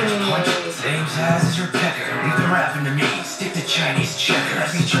 Your 1-inch punch, same size as your pecker. Leave the rapping to me, stick to Chinese checker. I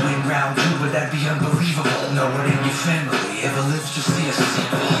beat you in round 2, but that'd be unbelievable. No one in your family ever lives to see a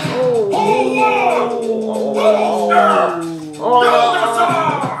sequel.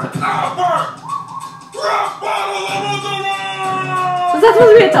 Was that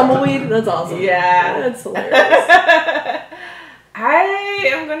supposed to be a tumbleweed? That's awesome. Yeah. That's hilarious. I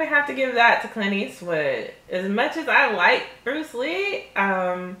am going to have to give that to Clint Eastwood. As much as I like Bruce Lee,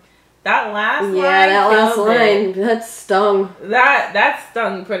 that last line. Yeah, that last killed line. it. That stung. That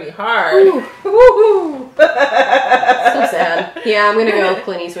stung pretty hard. So sad. Yeah, I'm gonna go with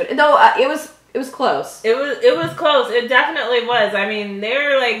Clint Eastwood. Though it was close. It was close. It definitely was. I mean, they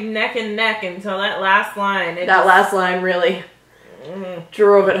were like neck and neck until that last line. That last line really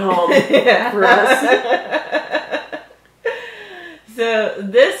drove it home for us. So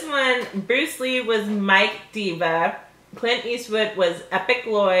this one, Bruce Lee was Mike Diva. Clint Eastwood was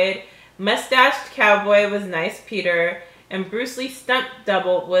EpicLLOYD. Mustached Cowboy was Nice Peter. And Bruce Lee's stunt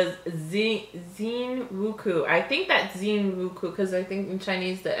double was Zin Wuku. I think that's Zin Wuku because I think in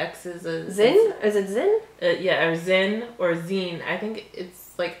Chinese the X is a... Zin? Is it Zin? Yeah, or Zin or Zine. I think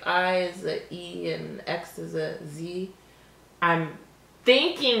it's like I is a E and X is a Z. I'm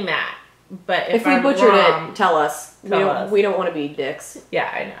thinking that. But if we I'm butchered wrong, it, tell us. Tell us. We don't want to be dicks. Yeah,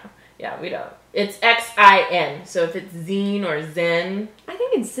 I know. Yeah, we don't. It's X-I-N. So if it's Zine or Zen I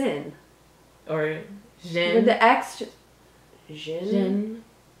think it's Zin. or Jin. With the X... Jin?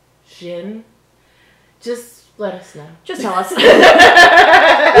 Jin. Just let us know. Just tell us. We'll look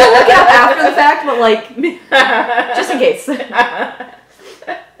it up after the fact, but like, just in case.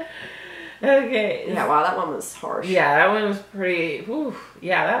 Okay. Yeah, wow, that one was harsh. Yeah, that one was pretty... Whew,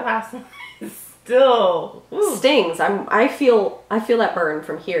 yeah, that last one is still... Whew. Stings. I feel that burn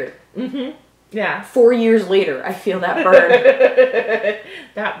from here. Mm-hmm. Yeah. 4 years later, I feel that burn.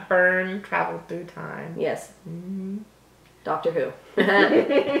 That burn traveled through time. Yes. Mm-hmm. Doctor Who.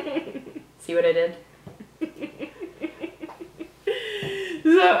 See what I did?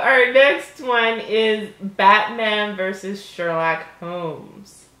 So our next one is Batman versus Sherlock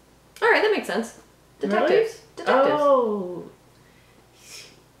Holmes. Alright, that makes sense. Detectives. Really? Detectives. Oh.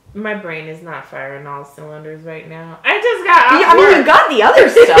 My brain is not firing all cylinders right now. I just got Yeah, I mean, you got the other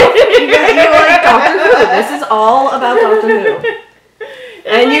stuff. You like Doctor Who. This is all about Doctor Who.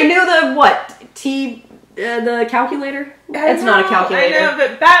 And like, you knew the, what? The calculator? It's not a calculator. I know,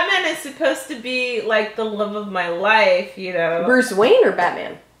 but Batman is supposed to be like the love of my life, you know. Bruce Wayne or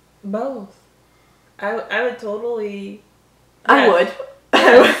Batman? Both. I would totally... I would.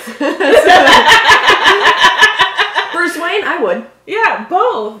 Bruce Wayne? I would. Yeah,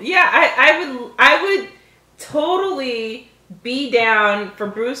 both. Yeah, I would totally be down for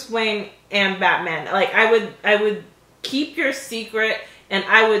Bruce Wayne and Batman. Like, I would keep your secret, and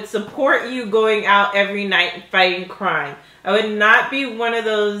I would support you going out every night and fighting crime. I would not be one of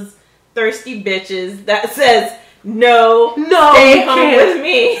those thirsty bitches that says, no, stay home with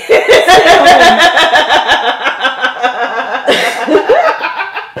me. Thirsty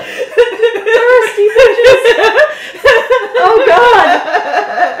bitches. Oh God.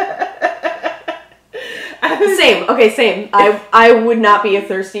 Same. Okay, same. I would not be a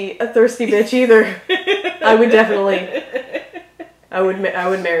thirsty bitch either. I would definitely. I would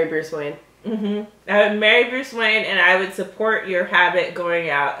marry Bruce Wayne. Mm-hmm. I would marry Bruce Wayne, and I would support your habit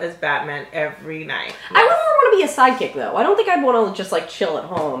going out as Batman every night. Yes. I wouldn't want to be a sidekick though. I don't think I'd want to just like chill at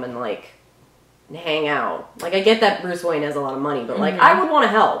home and like hang out. Like, I get that Bruce Wayne has a lot of money, but like I would want to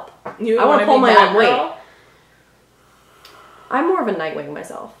help. I want to pull my own weight. I'm more of a Nightwing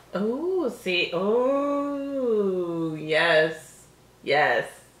myself. Oh, see. Oh, yes. Yes.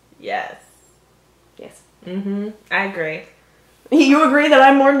 Yes. Yes. Mm-hmm. I agree. You agree that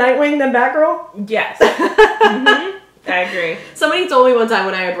I'm more Nightwing than Batgirl? Yes. Mm-hmm. I agree. Somebody told me one time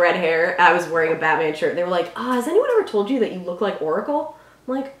when I had red hair, I was wearing a Batman shirt. They were like, has anyone ever told you that you look like Oracle?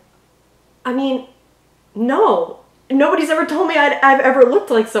 I'm like, I mean, no. Nobody's ever told me I've ever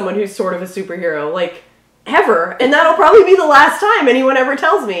looked like someone who's sort of a superhero. Like, ever. And that'll probably be the last time anyone ever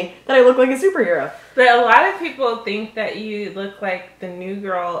tells me that I look like a superhero. But a lot of people think that you look like the new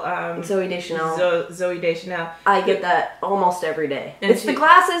girl, Zoe Deschanel. Zoe Deschanel. I get that almost every day. And it's the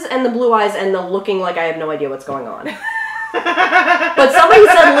glasses and the blue eyes and the looking like I have no idea what's going on. But somebody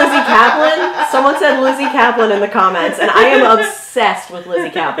said Lizzie Kaplan. Someone said Lizzie Kaplan in the comments, and I am obsessed with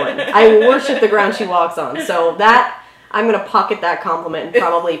Lizzie Kaplan. I worship the ground she walks on. So that, I'm going to pocket that compliment and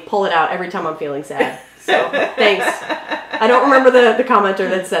probably pull it out every time I'm feeling sad. So, thanks. I don't remember the commenter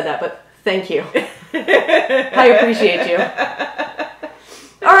that said that, but thank you. I appreciate you.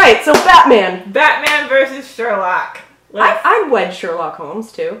 Alright, so Batman. Batman versus Sherlock. I'd wed Sherlock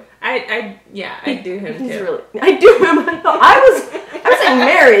Holmes, too. I do him, too. I do him. I was saying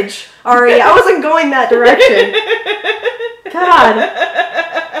marriage, Ari. I wasn't going that direction. God.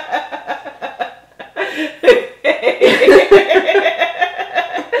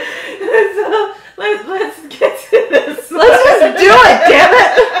 Let's get to this. Let's just do it, damn it!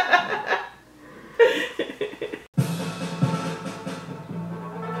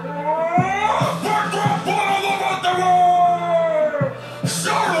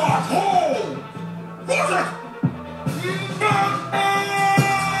 Sherlock Holmes!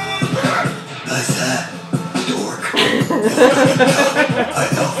 Nice hat, dork. I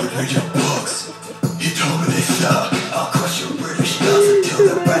offered read your books. You told me they suck. I'll crush your British nuts until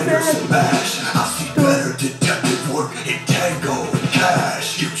the writers smash. I'll see better detective work in Tango and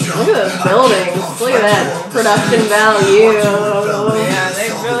Cash. You jump. Look at those buildings. Look at that production value. Yeah, they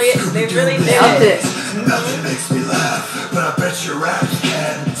really did it. Nothing makes me laugh, but I bet your raps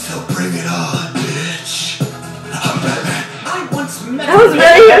can. So bring it on, bitch. I'm Batman. I once met. That was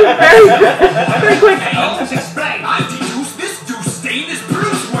very quick. Holmes explained. I deduce this dude stain is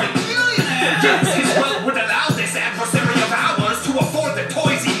Bruce Wayne. Millionaire. Yes, his wealth would allow this adversary of ours to afford the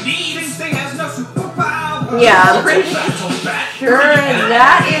toys he needs. This thing has no superpower. Yeah, I'm pretty sure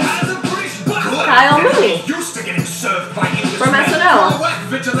that is Kyle Mooney used to getting served by from SNL.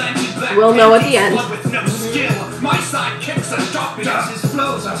 We'll know at the end. With no skill. My sidekick's a doctor. His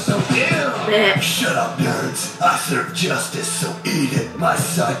flows are so ill. Shut up, nerds. I serve justice, so eat it. My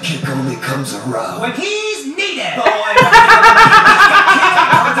sidekick only comes around when he's needed.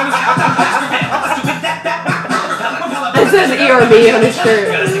 It says ERB on his shirt.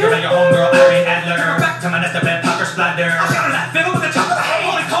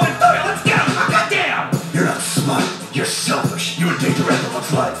 You're not smart. You're selfish. You would take the rest of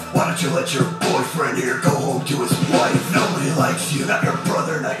one's life. Why don't you let your boyfriend here go home to his wife? Nobody likes you. Not your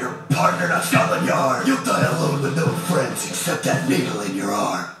brother, not your partner, not Scotland Yard. You'll die alone with no friends except that needle in your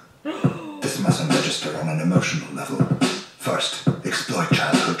arm. This mustn't register on an emotional level. First, exploit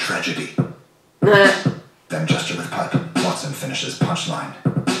childhood tragedy. Then gesture with pipe. Watson finishes punchline.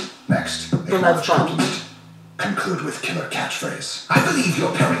 Next, acknowledge compliment. Conclude with killer catchphrase. I believe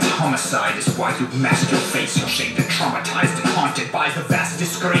your parents' homicide is why you masked your face. You're shamed and traumatized and haunted by the vast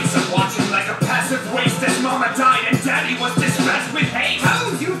disgrace of watching like a passive waste as mama died and daddy was distressed with hate.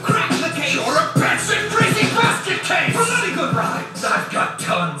 Oh, you cracked the case. You're a batshit crazy basket case. Bloody good rhymes. I've got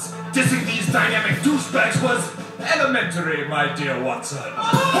tons. Dissing these dynamic douchebags was elementary, my dear Watson.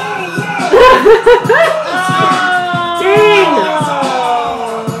 Dang!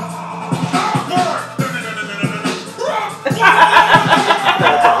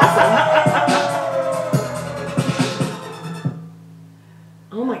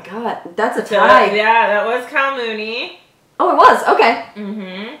 That's a So, tie. yeah, that was Cal Mooney. Oh, it was. Okay.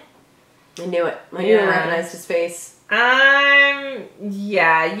 Mm-hmm. I knew it. I knew I recognized his face.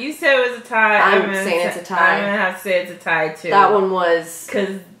 Yeah, you said it was a tie. I'm saying it's a tie. I'm gonna have to say it's a tie too. That one was,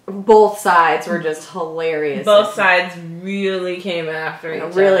 because both sides were just hilarious. Both sides really came after each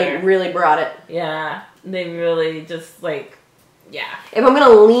other. Really brought it. Yeah, they really just like, yeah. If I'm gonna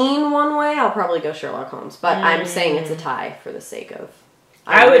lean one way, I'll probably go Sherlock Holmes. But I'm saying it's a tie for the sake of.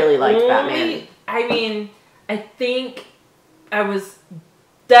 I really liked Batman. I mean, I think I was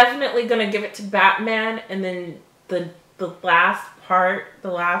definitely gonna give it to Batman, and then the last part,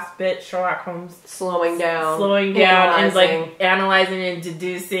 the last bit, Sherlock Holmes slowing down and like analyzing and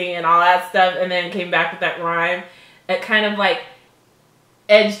deducing and all that stuff, and then came back with that rhyme. It kind of like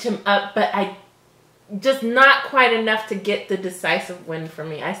edged him up, but I just not quite enough to get the decisive win for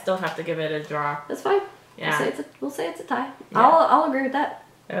me. I still have to give it a draw. That's fine. Yeah, we'll say it's a tie. Yeah. I'll agree with that.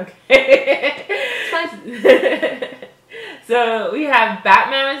 Okay, it's fine. So we have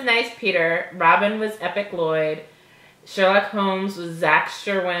Batman was Nice Peter, Robin was EpicLLOYD, Sherlock Holmes was Zach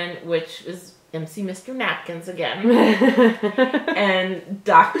Sherwin, which was MC Mr. Napkins again, and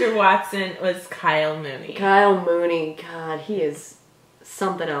Dr. Watson was Kyle Mooney. Kyle Mooney, God, he is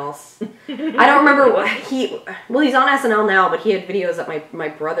something else. I don't remember what he's on SNL now, but he had videos that my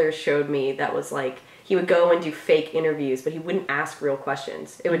brother showed me that was like, he would go and do fake interviews, but he wouldn't ask real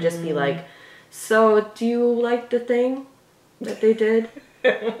questions. It would just be like, so do you like the thing that they did?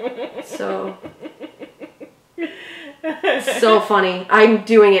 So funny. I'm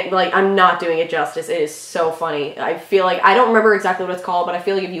doing it, like, I'm not doing it justice. It is so funny. I feel like, I don't remember exactly what it's called, but I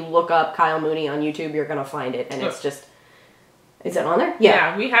feel like if you look up Kyle Mooney on YouTube, you're gonna find it, and it's just, is it on there?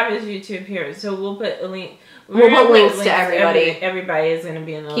 Yeah, we have his YouTube here, so we'll put a link. We'll put links to everybody. Everybody is gonna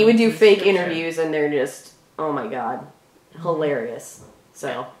be in the. He would do fake interviews, and they're just, oh my god, hilarious.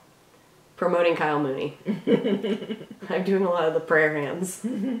 So, promoting Kyle Mooney. I'm doing a lot of the prayer hands.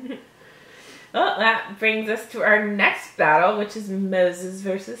 Well, that brings us to our next battle, which is Moses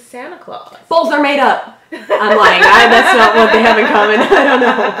versus Santa Claus. Both are made up. I'm lying. That's not what they have in common. I don't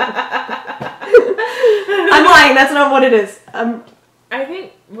know. I'm lying. That's not what it is. I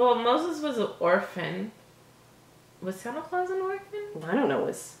think, well, Moses was an orphan. Was Santa Claus an orphan? I don't know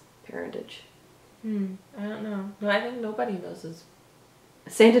his parentage. I don't know. No, I think nobody knows his.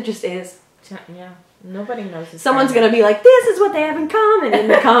 Santa just is. Yeah, nobody knows his. Someone's going to be like, this is what they have in common in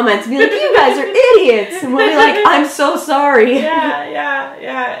the comments. Be like, you guys are idiots. And we'll be like, I'm so sorry.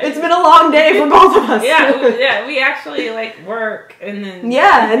 Yeah. It's been a long day for both of us. Yeah, we actually like work and then.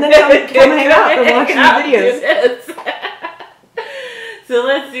 Yeah, and then come hang out and watch the videos. So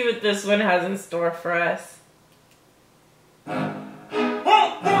let's see what this one has in store for us.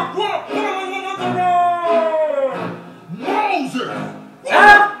 Moses!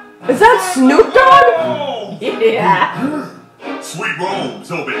 Is that Snoop Dogg? Yeah. Sweet Rome,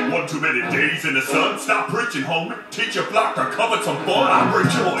 so been one too many days in the sun. Stop preaching, homie. Teach your flock to cover some fun. I bring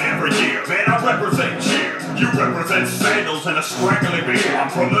joy every year, man. I represent cheer. You represent sandals and a scraggly beard. I'm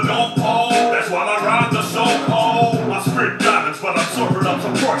from the North Pole, that's why I ride the so-called. I spit diamonds, but I'm serving up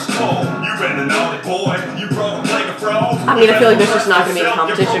some crushed coal. You been a naughty boy, you brought a plate of frogs. I mean, I feel like there's just not going to be a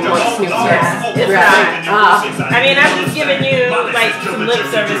competition once Snoop starts rapping. I mean, I'm just giving you, like, some lip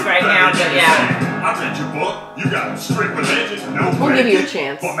service right now, but yeah. I read your book, you got strict religion, no we'll give you a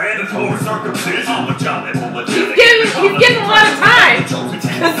chance. For mandatory circumcision, I'm a Johnny You've given a lot of time.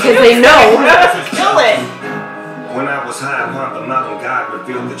 Because they know. Kill it. When I was high upon the mountain, God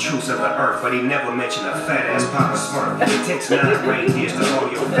revealed the truths of the earth, but he never mentioned a fat-ass Papa Smurf. It takes 9 reindeers to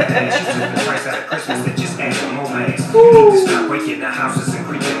hold your fat ass. You took the price out of Christmas that just added more ass. You need to stop breaking the houses and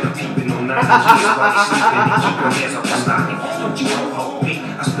creeping and peeping on 9 years while you're sleeping and keep your hands off the stocking. Don't you hold me,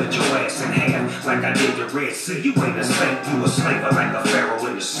 I split your ass in half like I did the Red Sea. You ain't a slave, you a slaver like a pharaoh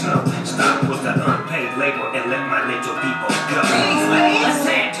in the snow. Stop with the unpaid labor and let my little people go. Please,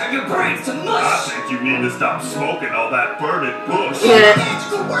 Santa, your brains to mush. I think you need to stop smoking all that burning bush.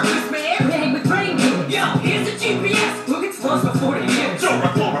 Magical workers, man. Hang with reindeer. Yo, here's a GPS. We'll get lost for 40 years. You're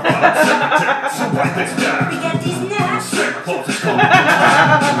a glorified secretary, so write this down. We got these nuts. Santa Claus is coming.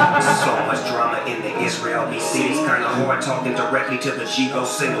 So much drama in the Israeli cities. Kinda hard talking directly to the G-Go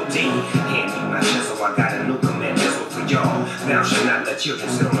single D. Hand me my chisel, I got a new command missile for y'all. Thou shalt not let children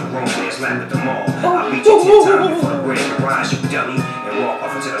sit on the grown man's lap at the mall. I'll beat you 10 times before the grand garage, you dummy, and walk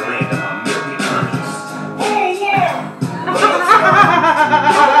off into the land of my million honeys.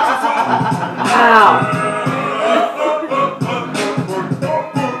 Wow.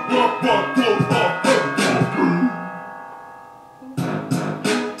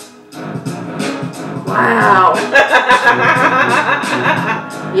 Wow.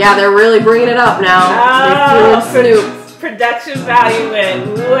 Yeah, they're really bringing it up now. They threw in Snoop. Production value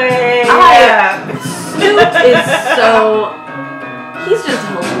went way up. up. Snoop is so... He's just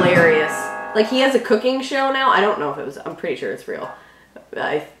hilarious. Like, he has a cooking show now. I don't know if it was... I'm pretty sure it's real.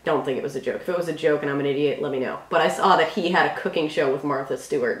 I don't think it was a joke. If it was a joke and I'm an idiot, let me know. But I saw that he had a cooking show with Martha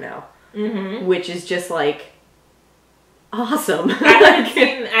Stewart now. Mm-hmm. Which is just, like... awesome.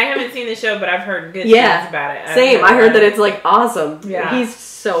 I haven't seen the show, but I've heard good things about it. Same. I heard that it's like awesome. Yeah. He's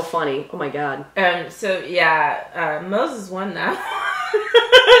so funny. Oh my god. So yeah, Moses won that.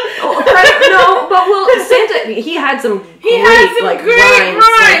 No, but well, Santa, he had some great rhymes. Like,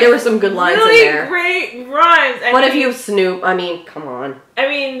 there were some good lines in there. Great rhymes. But if you have Snoop, I mean, come on. I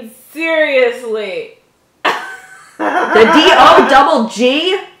mean, seriously. The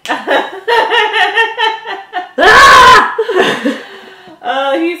D-O-double-G?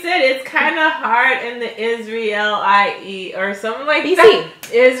 He said it's kind of hard in the Israel-IE or something like BC. that.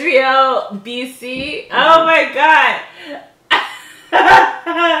 Israel BC. Oh my god.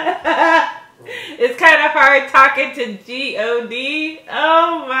 It's kind of hard talking to G-O-D.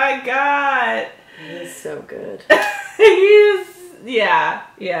 Oh my god. He's so good. Yeah.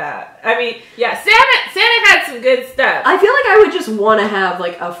 I mean, yeah, Santa had some good stuff. I feel like I would just want to have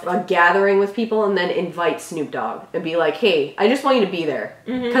like a gathering with people and then invite Snoop Dogg and be like, hey, I just want you to be there.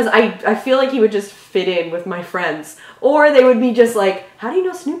 Because I feel like he would just fit in with my friends. Or they would be just like, how do you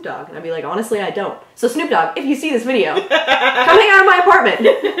know Snoop Dogg? And I'd be like, honestly, I don't. So Snoop Dogg, if you see this video, come hang out in my apartment. I'm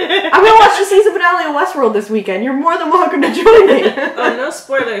going to watch the season finale of Westworld this weekend. You're more than welcome to join me. Oh, no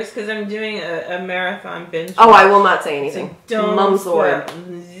spoilers, because I'm doing a marathon binge. Oh, I will not say anything. Don't Mum's the word.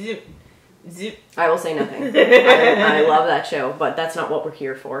 Zip. I will say nothing. I love that show, but that's not what we're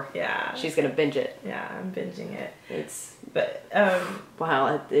here for. Yeah. She's going to binge it. Yeah, I'm binging it. But,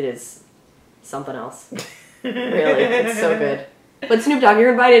 wow, it is something else. Really, it's so good. But Snoop Dogg, you're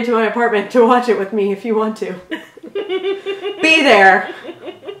invited to my apartment to watch it with me if you want to. Be there.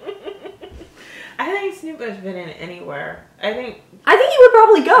 I think Snoop has been in anywhere. I think you would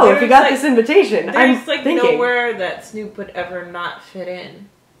probably go if you got this invitation. There's nowhere that Snoop would ever not fit in.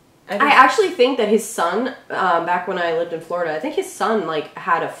 I actually think that his son, back when I lived in Florida, I think his son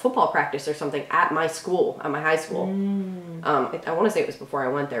had a football practice or something at my school, at my high school. I want to say it was before I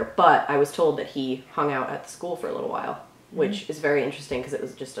went there, but I was told that he hung out at the school for a little while, which is very interesting because it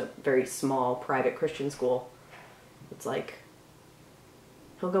was just a very small private Christian school. It's like,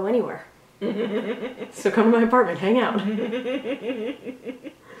 he'll go anywhere. So come to my apartment, hang out.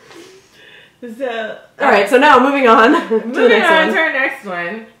 Alright, so now moving on. Moving on to our next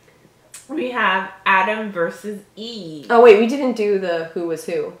one. We have Adam versus Eve. Oh wait, we didn't do the who was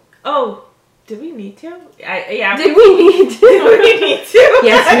who. Oh, did we need to? Yeah. Did we need to? We need to.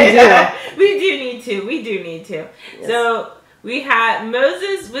 Yes, we do. We do need to. We do need to. Yes. So we had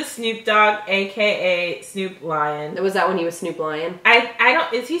Moses with Snoop Dogg, aka Snoop Lion. Was that when he was Snoop Lion? I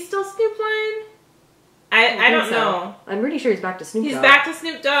don't. Is he still Snoop Lion? I don't know. I'm pretty sure he's back to Snoop Dogg. He's back to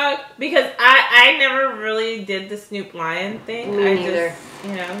Snoop Dogg because I never really did the Snoop Lion thing. Me neither.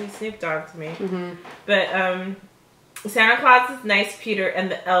 He's Snoop Dogg to me. But Santa Claus is Nice Peter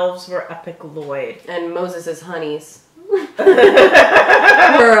and the elves were EpicLLOYD. And Moses' honeys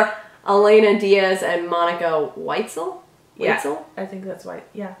were Elena Diaz and Monica Weitzel. Yeah, I think that's White.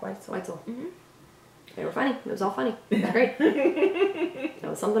 Yeah, Weitzel. They were funny. It was all funny. It was great. That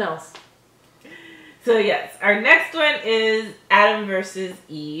was something else. So yes, our next one is Adam versus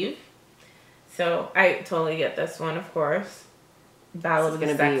Eve. So I totally get this one, of course. Battle of the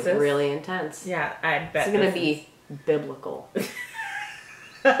Sexes. It's going to be really intense. Yeah, I bet. It's going to be biblical. I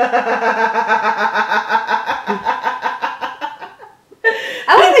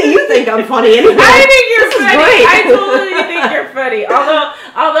like that you think I'm funny anyway. I think you're funny. I totally think you're funny.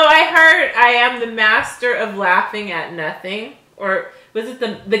 Although I heard I am the master of laughing at nothing. Or was it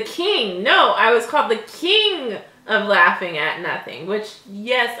the king? No, I was called the king of laughing at nothing. Which,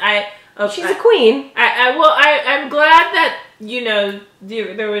 yes, she's a queen. I'm glad that,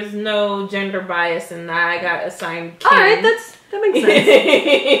 there was no gender bias in that. I got assigned king. Alright, that makes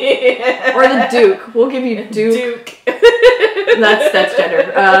sense. Or the duke. We'll give you duke. That's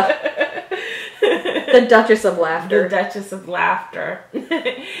gender. The Duchess of Laughter. The Duchess of Laughter.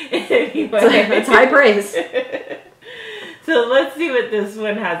 Anyway. It's high praise. So let's see what this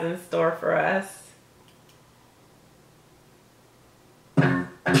one has in store for us.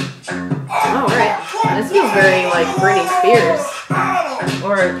 Oh, right. This feels very like Britney Spears.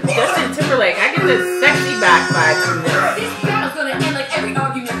 Or Justin Timberlake. I get this sexy back vibe from this. This battle's gonna end like every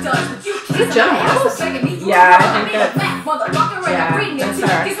argument does. But you Is it John Miles? Yeah, I think that's... Yeah, that's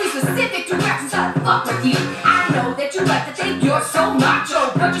her. This was specific to reps. fuck with you. I know that you like to think you're so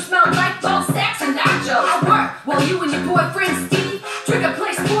macho, but you smell like ball sacks and nachos. I work while you and your boyfriend Steve drink and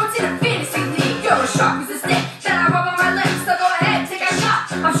play sports in a fantasy league. You're as sharp as a stick that I rub on my lips, so go ahead, take a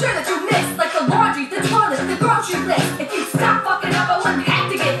shot. I'm sure that you missed like the laundry, the toilet, the grocery list. If you'd stop fucking up, I wouldn't have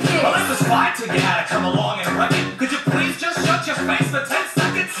to get pissed. Well, it was fine till you had to come along and wreck it. Could you please just shut your face for 10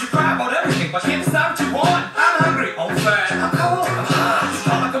 seconds? You cry about everything, but can't stop what you want. I'm hungry, I'm fat, I'm cold, I'm hot. You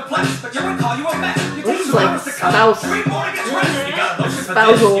call it complex, but you would call you a mess. You take 2 hours to come, 3 more to get dressed. You got a lotion for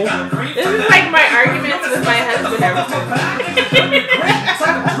this, you got a cream for that. This is like my arguments with my husband every time. It's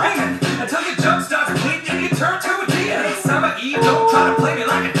like I'm dreaming until your junk starts bleeding and you turn to a demon. It's summer eve, don't try to play me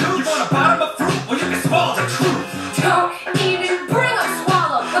like a dude. You want a bottom of fruit, or you can swallow the truth. Don't even bring up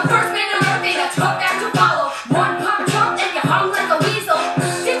swallow. The first man on earth ain't a tough act to follow. One pump Trump and you hung like a weasel.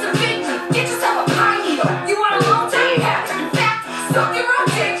 Get some fig leaf, get yourself a pine needle. You want a long time habit? In fact, suck your own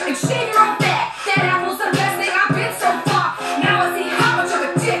dick and shave your own back. That apple's the best thing I've been so far. Now I see how much of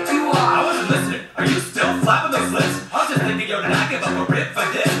a dick you are. I wasn't listening. Are you still flapping those lips? I was just thinking, yo, did I give up a rib for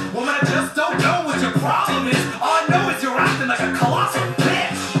this? Woman, I just don't know what your problem is. All I know is you're acting like a colossal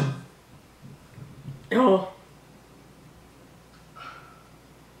bitch. Oh.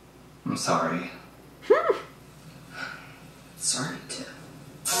 I'm sorry. Sorry, Tim.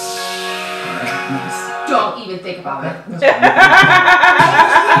 Alright, Don't even think about it.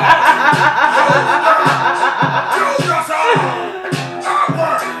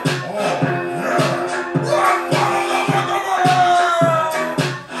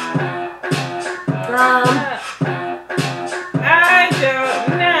 I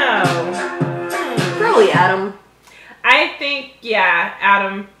don't know. Probably Adam. I think, yeah,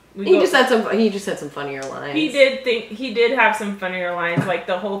 Adam. He just had some funnier lines. He did have some funnier lines, like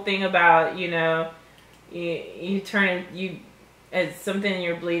the whole thing about, you know, you as something,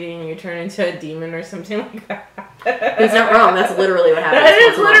 you're bleeding and you turn into a demon or something like that. He's not wrong. That's literally what happens. That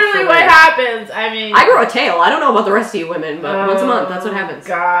is literally what happens. I mean, I grow a tail. I don't know about the rest of you women, but once a month, that's what happens.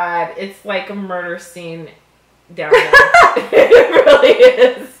 God, it's like a murder scene down there. It really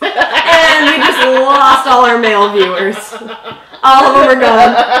is. And we just lost all our male viewers. All of them are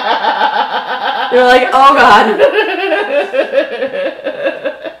gone. They're like, oh god.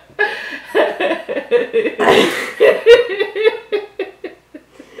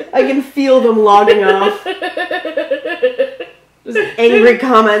 I can feel them logging off. Just angry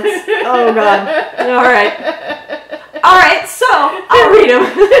comments. Oh god. Alright, so I'll read them.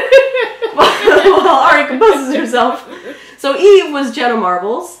 Well, Ari composes herself. So Eve was Jenna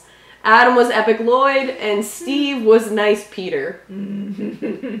Marbles, Adam was EpicLLOYD, and Steve was Nice Peter.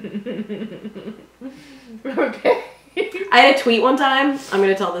 Okay. I had a tweet one time. I'm going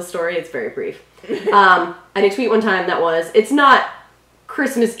to tell this story. It's very brief. I had a tweet one time that was, it's not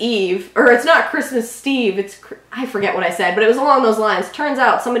Christmas Eve, or it's not Christmas Steve, I forget what I said, but it was along those lines. Turns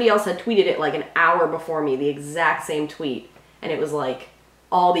out somebody else had tweeted it like an hour before me, the exact same tweet. And it was like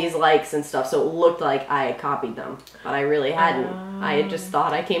all these likes and stuff, so it looked like I had copied them. But I really hadn't. I had just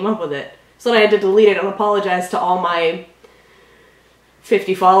thought I came up with it. So then I had to delete it and apologize to all my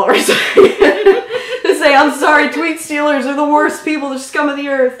 50 followers. To say, I'm sorry, tweet stealers are the worst people, the scum of the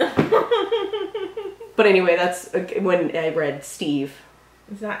earth. But anyway, that's when I read Steve.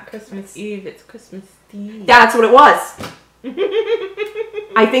 It's not Christmas Eve, it's Christmas Steve. That's what it was.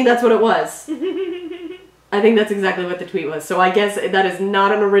 I think that's what it was. I think that's exactly what the tweet was. So I guess that is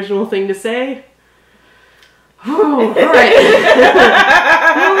not an original thing to say. All right.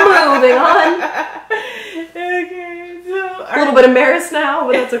 Moving on. Okay, so A little bit embarrassed now,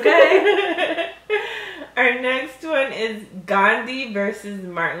 but that's okay. Our next one is Gandhi versus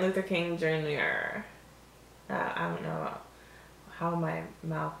Martin Luther King Jr. I don't know how my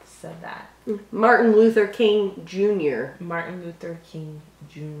mouth said that. Martin Luther King Jr. Martin Luther King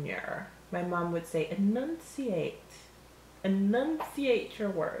Jr. My mom would say, enunciate. Enunciate your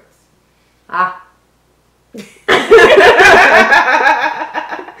words. Ah.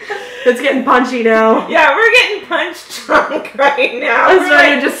 It's getting punchy now. Yeah, we're getting punch drunk right now. I'm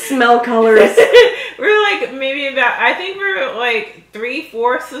starting to just smell colors. We're like maybe about, I think we're like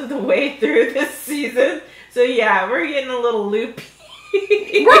 3/4 of the way through this season. So yeah, we're getting a little loopy.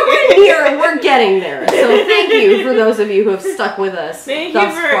 We're here and we're getting there. So thank you for those of you who have stuck with us Thank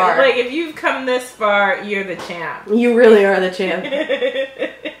thus you for, far. like, if you've come this far, you're the champ. You really are the champ.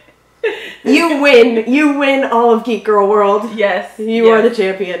 You win. You win all of Geek Girl World. Yes. You are the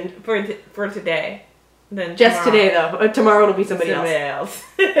champion. For today. Then just tomorrow. today, though. Tomorrow it'll be somebody else.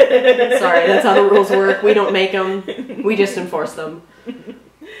 Sorry, that's how the rules work. We don't make them. We just enforce them.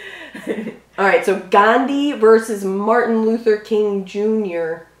 Alright, so Gandhi versus Martin Luther King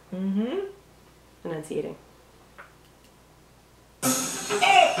Jr. Mm-hmm. enunciating.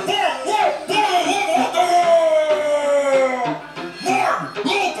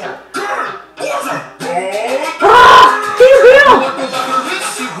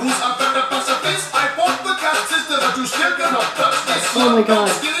 Oh my God.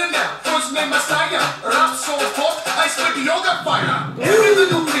 First name Messiah, rap so hot, I spit yoga fire. Every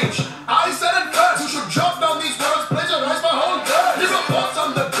little preach, I said it first. You should jot down these words, plagiarize my whole verse. There's a box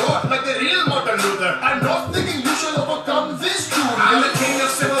on the door, like the real Martin Luther. I'm not thinking you should overcome this too. I'm the king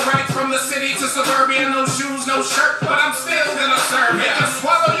of civil rights, from the city to suburbia. No shoes, no shirt, but I'm still gonna serve you. Just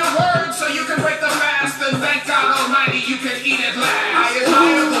swallow your words so you can break the fast. And thank God Almighty you can eat it last. I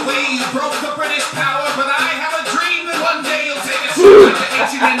admire the way you broke the British power, but I have a dream that one day you'll take it.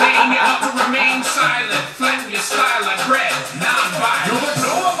 It's your name, you ought to remain silent. Flatten your style like bread, non-violent. You would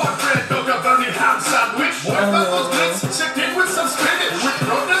know about bread, milk, a burning ham sandwich. What about those grits? Chipped in with some spinach. With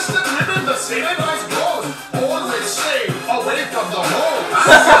Protestant women, the same advice goes. Always stay away from the hole.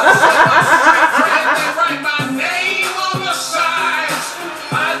 I write my name on the sides.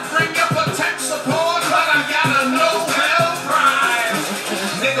 I'd bring up a tech support, but I got a Nobel Prize.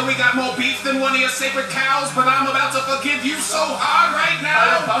 Nigga, we got more beef than one of your sacred cows, but I'm about to forgive you so hard right now.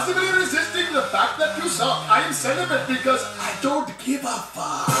 I am possibly resisting the fact that you suck. I am celibate because I don't give a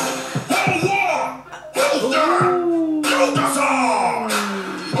fuck. Hold on! Hold on! Hold us on!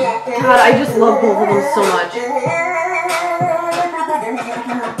 God, I just love both of them so much.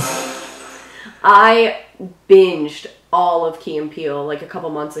 I binged all of Key and Peele like a couple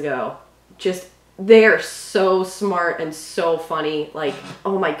months ago. Just, they're so smart and so funny. Like,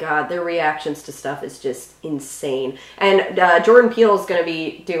 oh my God, their reactions to stuff is just insane. And Jordan Peele is going to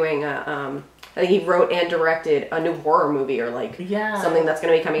be doing I think he wrote and directed a new horror movie or like something that's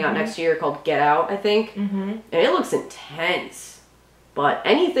going to be coming out next year called Get Out, I think. And it looks intense. But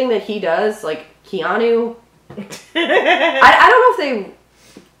anything that he does, like Keanu, I don't know if they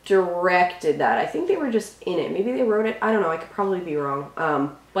directed that. I think they were just in it. Maybe they wrote it. I don't know. I could probably be wrong.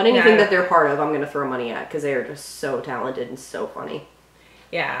 But anything that they're part of, I'm going to throw money at because they are just so talented and so funny.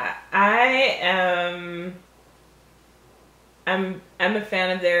 Yeah, I'm a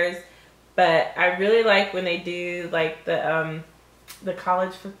fan of theirs, but I really like when they do like the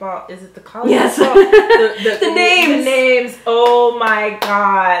college football. Is it the college football? The names. The names. Oh my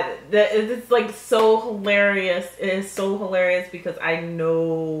God. It's like so hilarious. It is so hilarious because I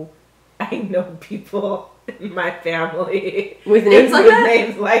know people in my family with names like that?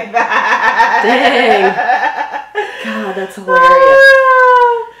 Names like that. Dang. God, that's hilarious.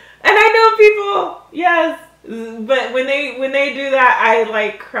 And I know people, yes. But when they do that, I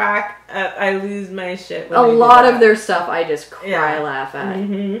like crack up. I lose my shit. A lot of their stuff, I just cry, laugh at.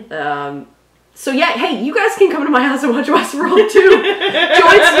 So yeah, hey, you guys can come to my house and watch Westworld too. Join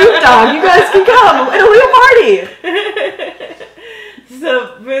Snoop Dogg. You guys can come. It'll be a party.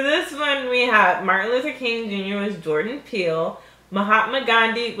 So for this one, we have Martin Luther King Jr. was Jordan Peele. Mahatma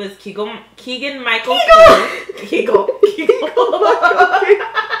Gandhi was Keegan Michael Kegel.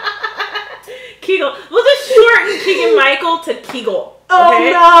 Kegel. We'll just shorten Keegan Michael to Kegel. Okay? Oh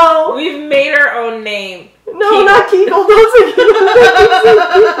no! We've made our own name. No, Kegel. Not Kegel. Those are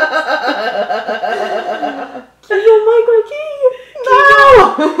Kegel Michael Key. No!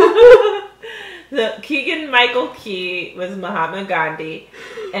 The Keegan Michael Key was Mahatma Gandhi,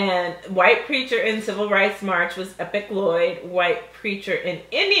 and White Preacher in Civil Rights March was EpicLLOYD. White Preacher in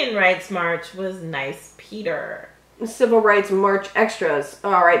Indian Rights March was Nice Peter. Civil Rights March extras.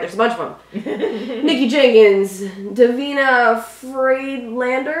 Alright, there's a bunch of them. Nikki Jenkins. Davina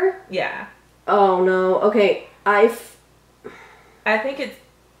Friedlander? Yeah. Oh no. Okay, I think it's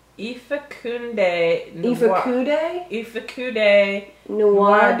Ifekunde Nwadiwe.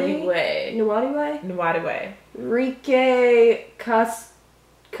 Rike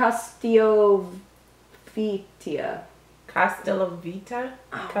Castillovita. Castellovita?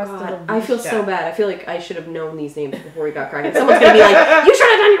 Oh, God. I feel so bad. I feel like I should have known these names before we got cracking. Someone's going to be like, you should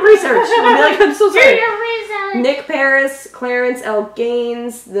have done your research. And I'll be like, I'm so sorry. Do your research. Nick Paris, Clarence L.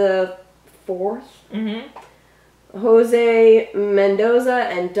 Gaines, the fourth. Jose Mendoza,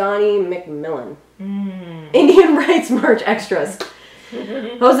 and Donnie McMillan. Indian Rights March extras.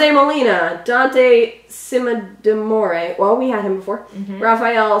 Jose Molina, Dante Cimadamore. Well, we had him before.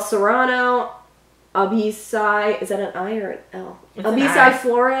 Rafael Serrano. Abisai, is that an I or an L? Abisai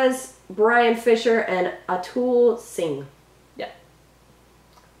Flores, Brian Fisher, and Atul Singh. Yeah.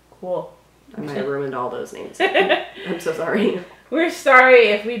 Cool. I might have ruined all those names. I'm so sorry. We're sorry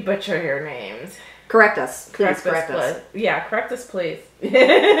if we butcher your names. Correct us. Please correct us. Yeah, correct us, please.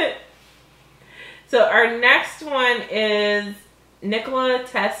 So our next one is Nikola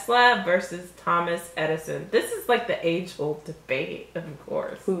Tesla versus Thomas Edison. This is like the age-old debate, of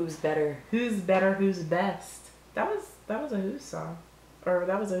course. Who's better? Who's better? Who's best? That was a Who song, or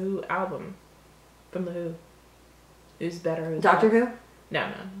that was a Who album from the Who. Who's better? Who's Doctor best? Who?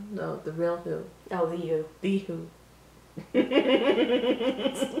 No, the real Who. Oh, the Who. The Who.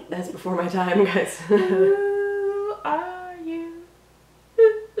 That's before my time, guys. Who are you?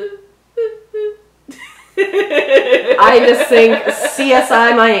 I just sing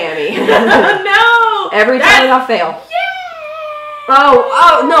CSI Miami. No! Every time I fail. Yeah!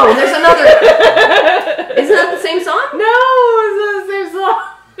 Oh, no, there's another. Isn't that the same song? No, it's the same song.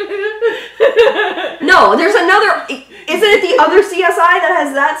 No, there's another. Isn't it the other CSI that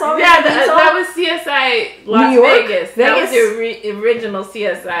has that song? Yeah, that was CSI Las New York? Vegas. That was the original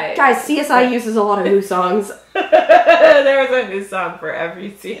CSI. Guys, CSI uses a lot of Who songs. There was a Who song for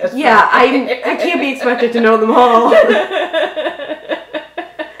every CSI. Yeah, I can't be expected to know them all.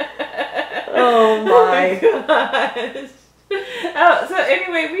 Oh my gosh. Oh, so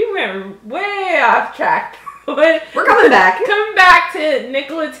anyway, we went way off track. We're coming back. Coming back to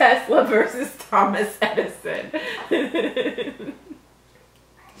Nikola Tesla versus Thomas Edison. Thomas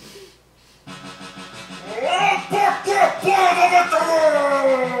Edison!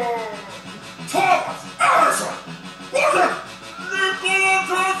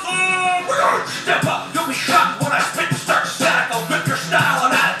 Step up, you'll be shocked when I spit and start static. I'll rip your style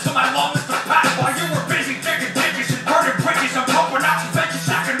and add it to my long list of packs. While you were busy digging ditches and burning bridges, I'm pumping out some veggies,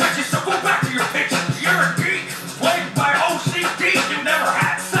 stacking riches. So go back to your pitches. You're a geek, plagued by OCD. You never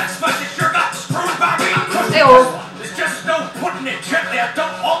had sex, but you sure got screwed by me. There's just no putting it gently. I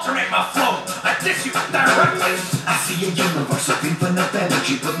don't alternate my flow. I diss you directly. I see a universe of infinite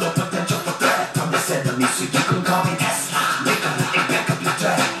energy with no potential for threat from this enemy, so you can call me Tesla. Nikola, impeccably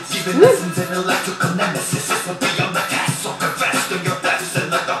dressed. Giving lessons in electrical nemesis. This will be on the test, so confess to your thefts and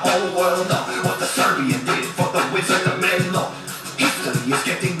let the whole world know what the Serbian did for the wizard of Melo. History is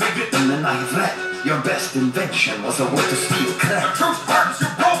getting rewritten and I have read your best invention was a way to steal credit. The truth hurts, you're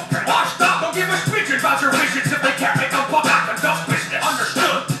broken. Washed up, don't give a speech about your visions if they can't make a buck out of dumb business.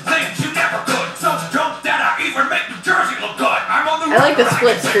 Understood, things you never could. So don't that I even make New Jersey look good. I'm on the I like the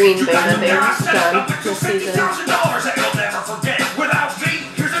split screen thing that they've done this season. $50,000 that you'll never forget. Without me,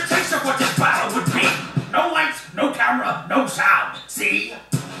 here's a taste of what this battle would be. No lights, no camera, no sound. See?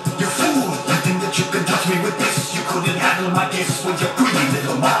 You're fool, you think that you can touch me with this? You couldn't handle my gifts with your greedy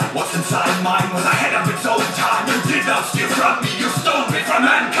little mind. What's inside mine was ahead of its own time. You did not steal from me, you stole me from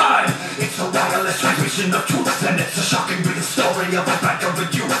mankind. It's a wireless transmission of truth, and it's a shocking real story of a battle with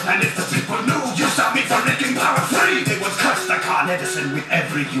you. And if the people knew you stopped me from making power free, they would cut the Con Edison with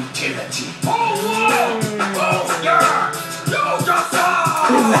every utility. Oh, whoa! Oh, yeah! You just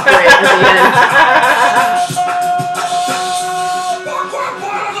Great at the end.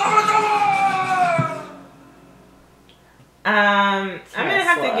 I'm gonna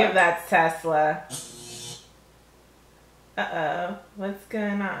have to give that to Tesla. What's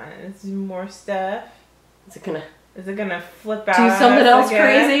going on? Is there more stuff? Is it gonna flip out? do something else again?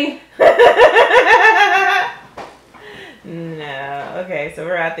 crazy? No. Okay, so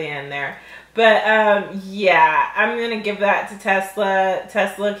we're at the end there. But yeah, I'm gonna give that to Tesla.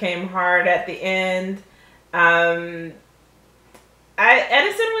 Tesla came hard at the end. Edison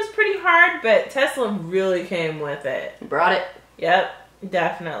was pretty hard, but Tesla really came with it. Brought it. Yep,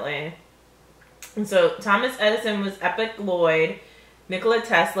 definitely. And so Thomas Edison was EpicLLOYD. Nikola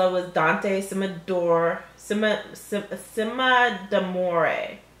Tesla was Dante Cimadamore,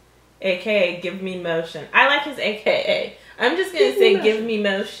 aka Give Me Motion. I like his AKA. I'm just gonna say Give Me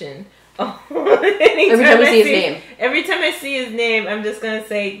Motion. Oh, every time I see his name, I'm just gonna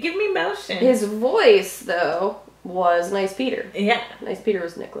say Give Me Motion. His voice, though, was Nice Peter. Yeah. Nice Peter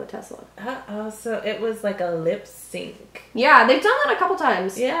was Nikola Tesla. Oh, so it was like a lip sync. Yeah, they've done that a couple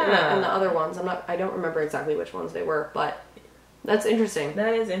times. Yeah. In the other ones. I don't remember exactly which ones they were, but that's interesting.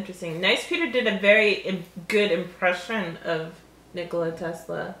 That is interesting. Nice Peter did a very good impression of Nikola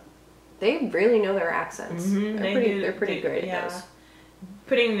Tesla. They really know their accents. Mm-hmm. They're pretty great at those.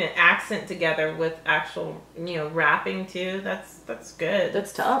 Putting the accent together with actual, rapping too. That's good.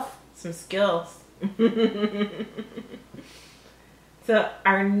 That's tough. Some skills. So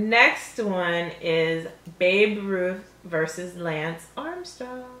our next one is Babe Ruth versus Lance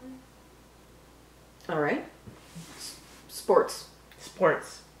Armstrong. All right. Sports.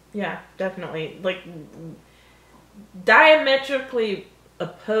 Yeah, definitely. Like diametrically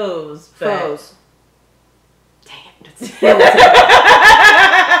opposed. Foes. Dang it.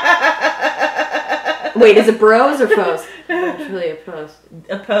 Wait, is it bros or foes? It's really opposed.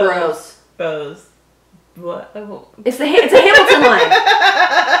 Opposed. Foes. What? Oh. It's a Hamilton line.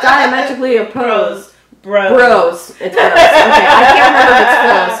 Diametrically opposed. Bros. It's bros. Okay, I can't remember if it's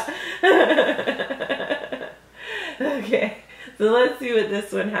close. Okay, so let's see what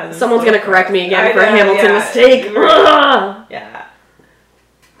this one has. Someone's gonna correct me again for a Hamilton mistake. Yeah.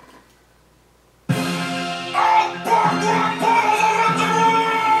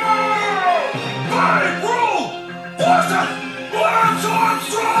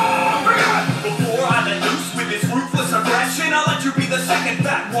 Before I let loose with this ruthless aggression, I'll let you be the second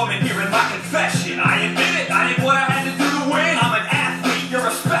fat woman here in my confession. I admit it, I did what I had to do to win. I'm an athlete, you're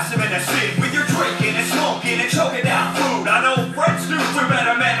a specimen of sin. With your drinking and smoking and choking down food. I know French dudes with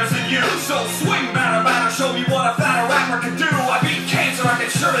better manners than you. So swing batter, show me what a fatter rapper can do. I beat cancer, I can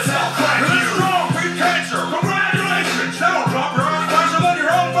sure as hell crack you. Strong, beat cancer, congratulations! That'll drop your own person on your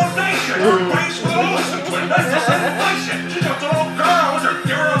own foundation. Your base will listen to it, that's the inflation. She got the old girl with her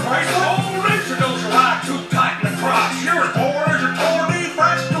hero bracelet. Oh, nature knows you like too tight in the crotch. You're as bored as your torn knee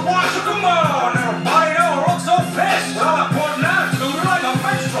French to watch. So come on, everybody, don't look so pissed. Well, I'm pointing attitude, you're like a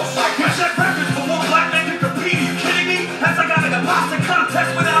menstrual cycle. I set records for one black man can compete. Are you kidding me? That's like having a pasta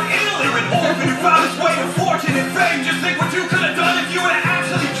contest without Italy. You're an orphan who found his way to fortune and fame. Just think what you could have done if you would have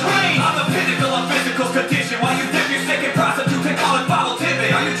actually trained. I'm the pinnacle of physical condition. While you dip your stick in prostitutes and call it bottle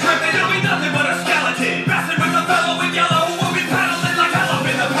tipping. Are you tripping? It'll be nothing but a skeleton. Messing with the fellow in yellow who will be paddling like hell up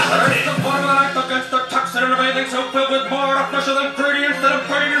in the paladin. The borderline against the toxin and everything so filled with more artificial ingredients that a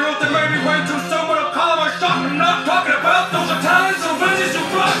baby Ruth and maybe way too soon, but I'll call them a shot. I'm not talking about those Italian Sylvanians who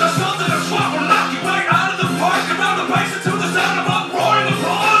brought the salt and the swamp will knock you right out of the park and round the base to the sound of uproaring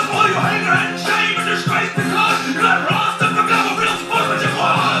applause while you hang your head in shame and disgrace because you're not lost and become a real sportsmanship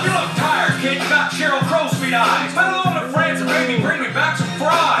was. You look tired, kid. You got Cheryl Crow's feet eyes. Better on to France and maybe bring me back some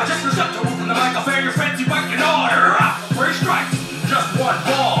fries. Just receptor from the mic, I'll fair your fancy biking order. 3 strikes, just 1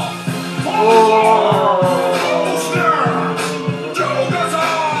 ball.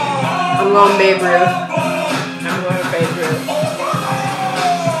 I'm going Babe Ruth. I'm going Babe Ruth.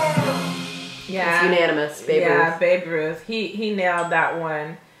 Yeah. It's unanimous. Babe Ruth. Yeah, Babe Ruth. He nailed that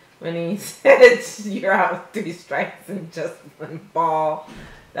one when he said you're out with 3 strikes and just 1 ball.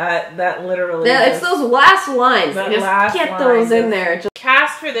 That literally. Yeah, it's those last lines. That Just last get line those in is- there.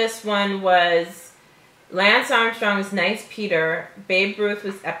 Cast for this one was Lance Armstrong was Nice Peter. Babe Ruth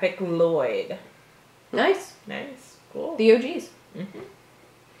was EpicLLOYD. Nice. Nice. Cool. The OGs. Mm-hmm.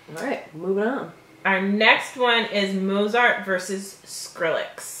 All right, moving on. Our next one is Mozart versus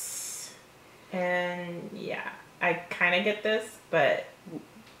Skrillex. And yeah, I kind of get this, but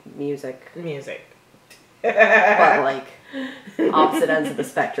Music. But like opposite ends of the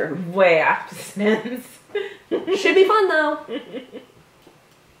spectrum. Way opposite ends. Should be fun though.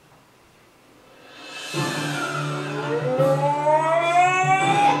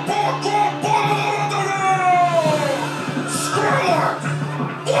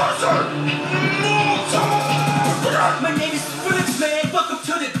 My name is Skrillex, man. Welcome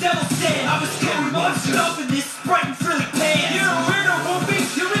to the Devil's Den. I was carrying monsters up in this Sprite and frilly pan. You're a weirdo, Wolfie.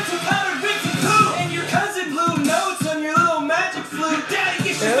 You're into powdered wigs and poo. And your cousin blew notes on your little magic flute. Daddy,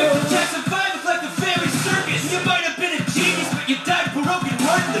 you should make the Jackson 5 look like the fairy circus. You might have been a genius, but you died broke and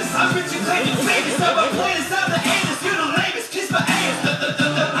worthless. I'm rich and claim and famous. I'm a planet, I'm the anus. You're the lamest. Kiss my ass.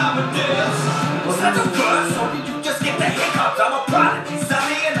 I'm a dance. Was that the first? Or did you just get the hiccups? I'm a prodigy,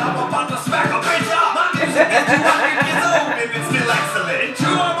 sonny, and I'm about to smack a bitch up. My music is 200 years old and it's still excellent. 2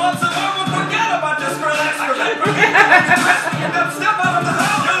 more months of work, forget about this Skrillex. End up step out of the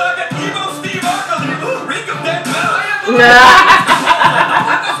house. You're like an emo Steve Urkel. Ooh, reek of dead metal. That's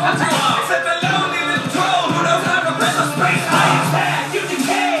what you are. Except a lonely little troll who knows how to press a space. I attack, you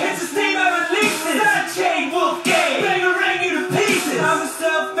decay. It's the steam I release. Sidechain, wolf game. Bang a rang you to pieces. I'm a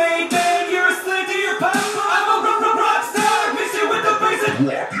self-made man. You're a slave to your papa. I'm a rock star. Mix it with the basic.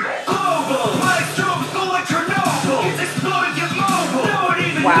 Global. My strobe go like Chernobyl. It's exploding, get mobile. No one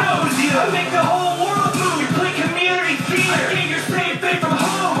even knows you. I make the whole world move. You play community theater. I gain your same fame from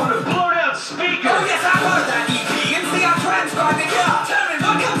home on a blown out speaker. Oh yes, I heard that EP. And see, I'm transcribing it. Tell me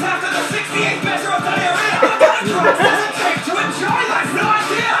what comes after the 68th measure of diarrhea. What kind of drugs does it take to enjoy life? No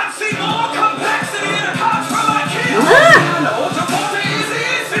idea. I've seen more complexity in a cops from IKEA. Hello, to forte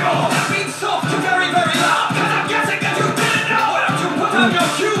easy-issimo. That means soft to very, very loud. Cause I'm guessing that you didn't know. Why don't you put on your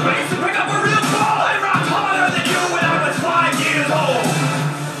Cubase and pick up a real ball? I rocked harder than you when I was 5 years old.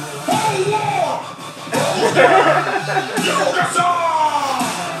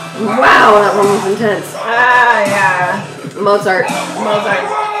 Wow, that one was intense. Yeah. Mozart.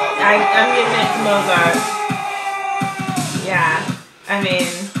 I'm giving it to Mozart. Yeah. I mean,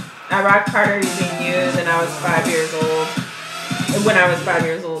 I rocked harder using you than I was 5 years old. When I was 5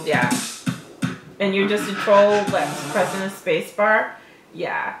 years old, yeah. and you're just a troll that's pressing a space bar,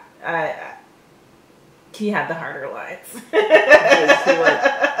 yeah, he had the harder lines.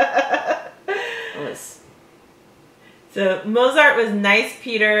 So Mozart was Nice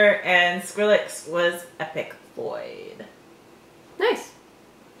Peter, and Skrillex was EpicLLOYD. Nice.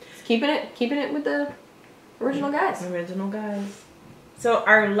 Keeping it with the original guys. Original guys. So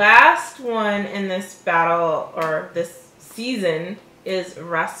our last one in this battle, or this season, is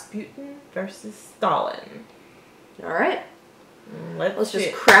Rasputin versus Stalin. All right. Let's just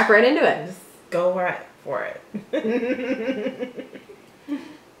it. crap right into it. Just go right for it.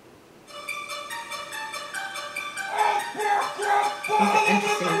 That's an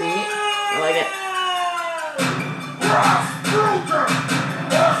interesting beat. I like it.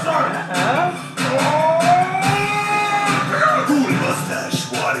 Cool mustache,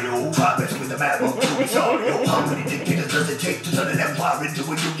 Wario, progress with the map of Sorry, how many dictators does it take to turn an empire into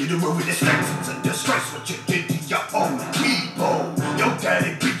a union to ruin its factions and disgrace what you did to your own people? Your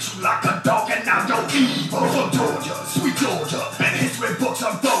daddy beat you like a dog and now you're evil. From Georgia, sweet Georgia, and history books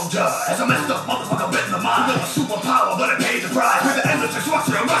unfold ya as a messed up motherfucker written the mind. You're a superpower, but it pays the price with the endless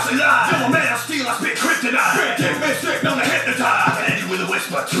destruction of Russian lies. You're a man of steel, I spit kryptonite. Creative mystic, known to hypnotize. I can end you with a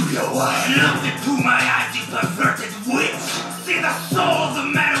whisper to your wife. Look into my eyes, you perverted witch. See the soul of the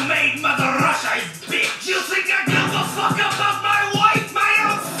man who made Mother Russia his bitch. You think I give a fuck about my wife? My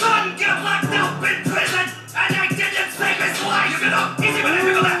own son got locked up in prison, and I didn't save his life. You get up, easy with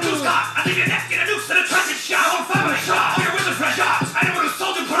every that news car. I leave your neck in a noose in a trenchant shot. I won't family shot. All your wizard fresh shots. I never would have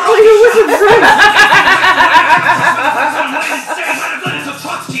sold you for all your wizard friends.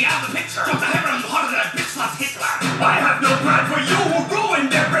 I have no pride for you who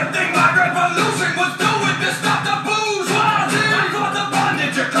ruined everything my revolution was doing to stop the bourgeoisie. I thought the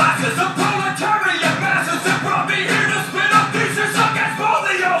bondage of classes, the proletariat masses that brought me here to spin up pieces against both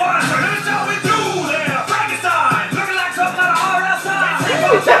of your asses. Here's how we do there. Frankenstein, looking like something out of RSI.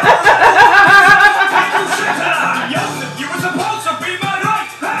 You were supposed to be my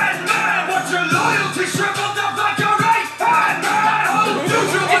right hand man, but your loyalty shriveled up like your right hand man. My whole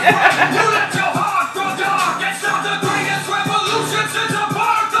future was right. You let your heart grow dark and start the greatest revolution since the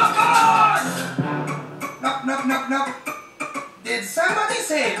birth of God. No. Did somebody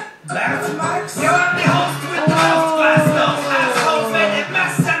say black marks? You are the host with the host class. Those assholes made a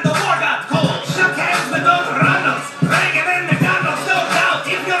mess and the war got cold. Shook hands with those Ronalds, Reagan and McDonald's, no doubt.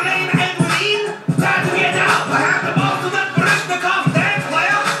 If your name ain't Ween, time to get out. I have the balls to let Barishnikov dance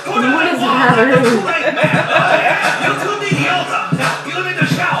player. What is happening? Great man. Oh yeah, you two need yoga. Now you need to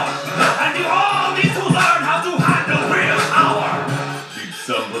shower. And you all need to learn how to handle real power. Did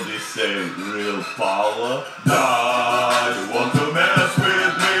somebody say real power? Nah, you want to mess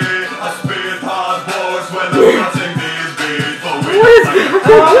with me? I spit hard boys when I'm crossing these beats. But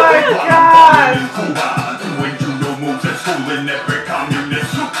Oh my god! when you know moves at school in every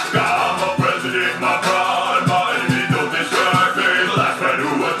communist soup. I'm a president, my pride, my enemy don't distract me. The last man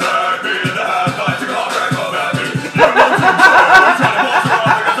who attacked me in the half fight took a hard rack up at me. You're not too bad, trying to boss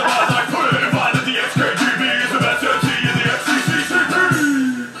around because the boss I put it. Find that the XKGB is the best MC in the XCCCP.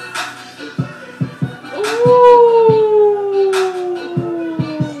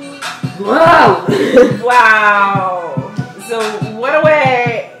 Wow. Wow. So what a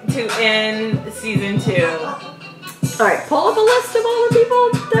way to end season 2. All right, pull up a list of all the people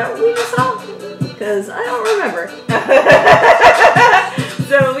that we just saw, because I don't remember.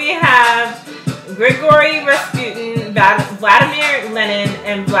 So we have Grigory Rasputin, Vladimir Lenin,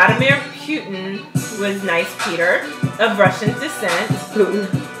 and Vladimir Putin was Nice Peter of Russian descent. Putin.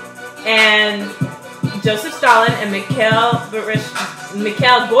 And Joseph Stalin and Mikhail Gorbachev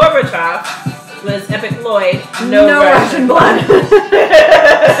was EpicLLOYD. No Russian blood. Just to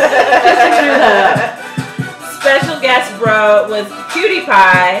clear that up. Special guest bro was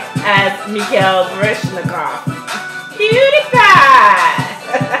PewDiePie as Mikhail Baryshnikov. PewDiePie!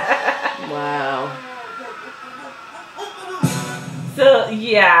 Wow. So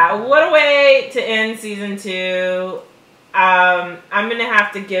yeah, what a way to end season 2. I'm gonna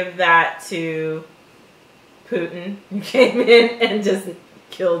have to give that to Putin, who came in and just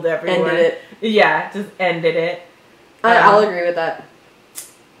killed everyone. Ended it. Yeah, just ended it. I'll agree with that.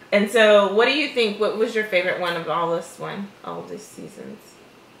 And so, what do you think? What was your favorite one of all of these seasons?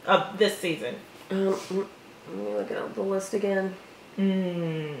 Of this season? Let me look at the list again.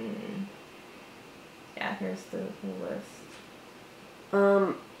 Yeah, here's the list.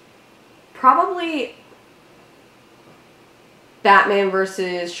 Probably Batman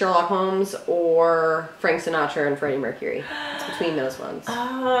versus Sherlock Holmes or Frank Sinatra and Freddie Mercury. It's between those ones.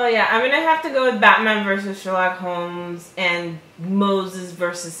 Oh, yeah. I'm going to have to go with Batman versus Sherlock Holmes and Moses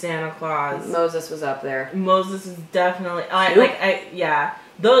versus Santa Claus. Moses was up there. Moses is definitely... yeah.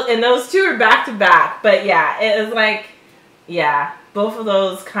 Those two are back to back. But yeah, it was like... Yeah, both of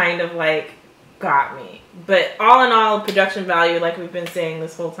those kind of like got me. But all in all, production value, like we've been saying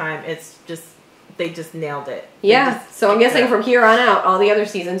this whole time, it's just... They just nailed it. Yeah, so I'm guessing from here on out, all the other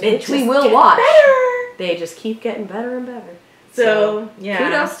seasons, which we will watch, they just keep getting better and better. So yeah,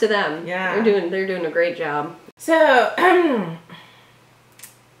 kudos to them. Yeah, they're doing a great job. So,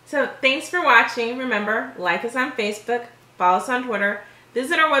 so thanks for watching. Remember, like us on Facebook, follow us on Twitter,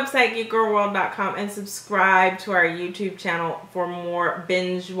 visit our website geekgirlworld.com, and subscribe to our YouTube channel for more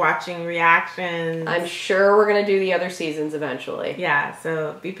binge watching reactions. I'm sure we're gonna do the other seasons eventually. Yeah,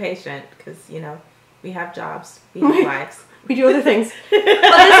 so be patient because we have jobs, we have lives. We do other things. But this is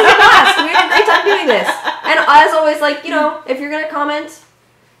a blast. We had a great time doing this. And as always, like, if you're going to comment,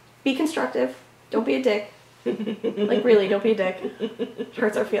 be constructive. Don't be a dick. Like, really, don't be a dick. It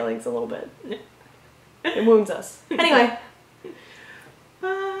hurts our feelings a little bit. It wounds us. Anyway.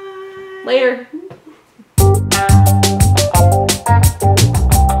 Bye. Later.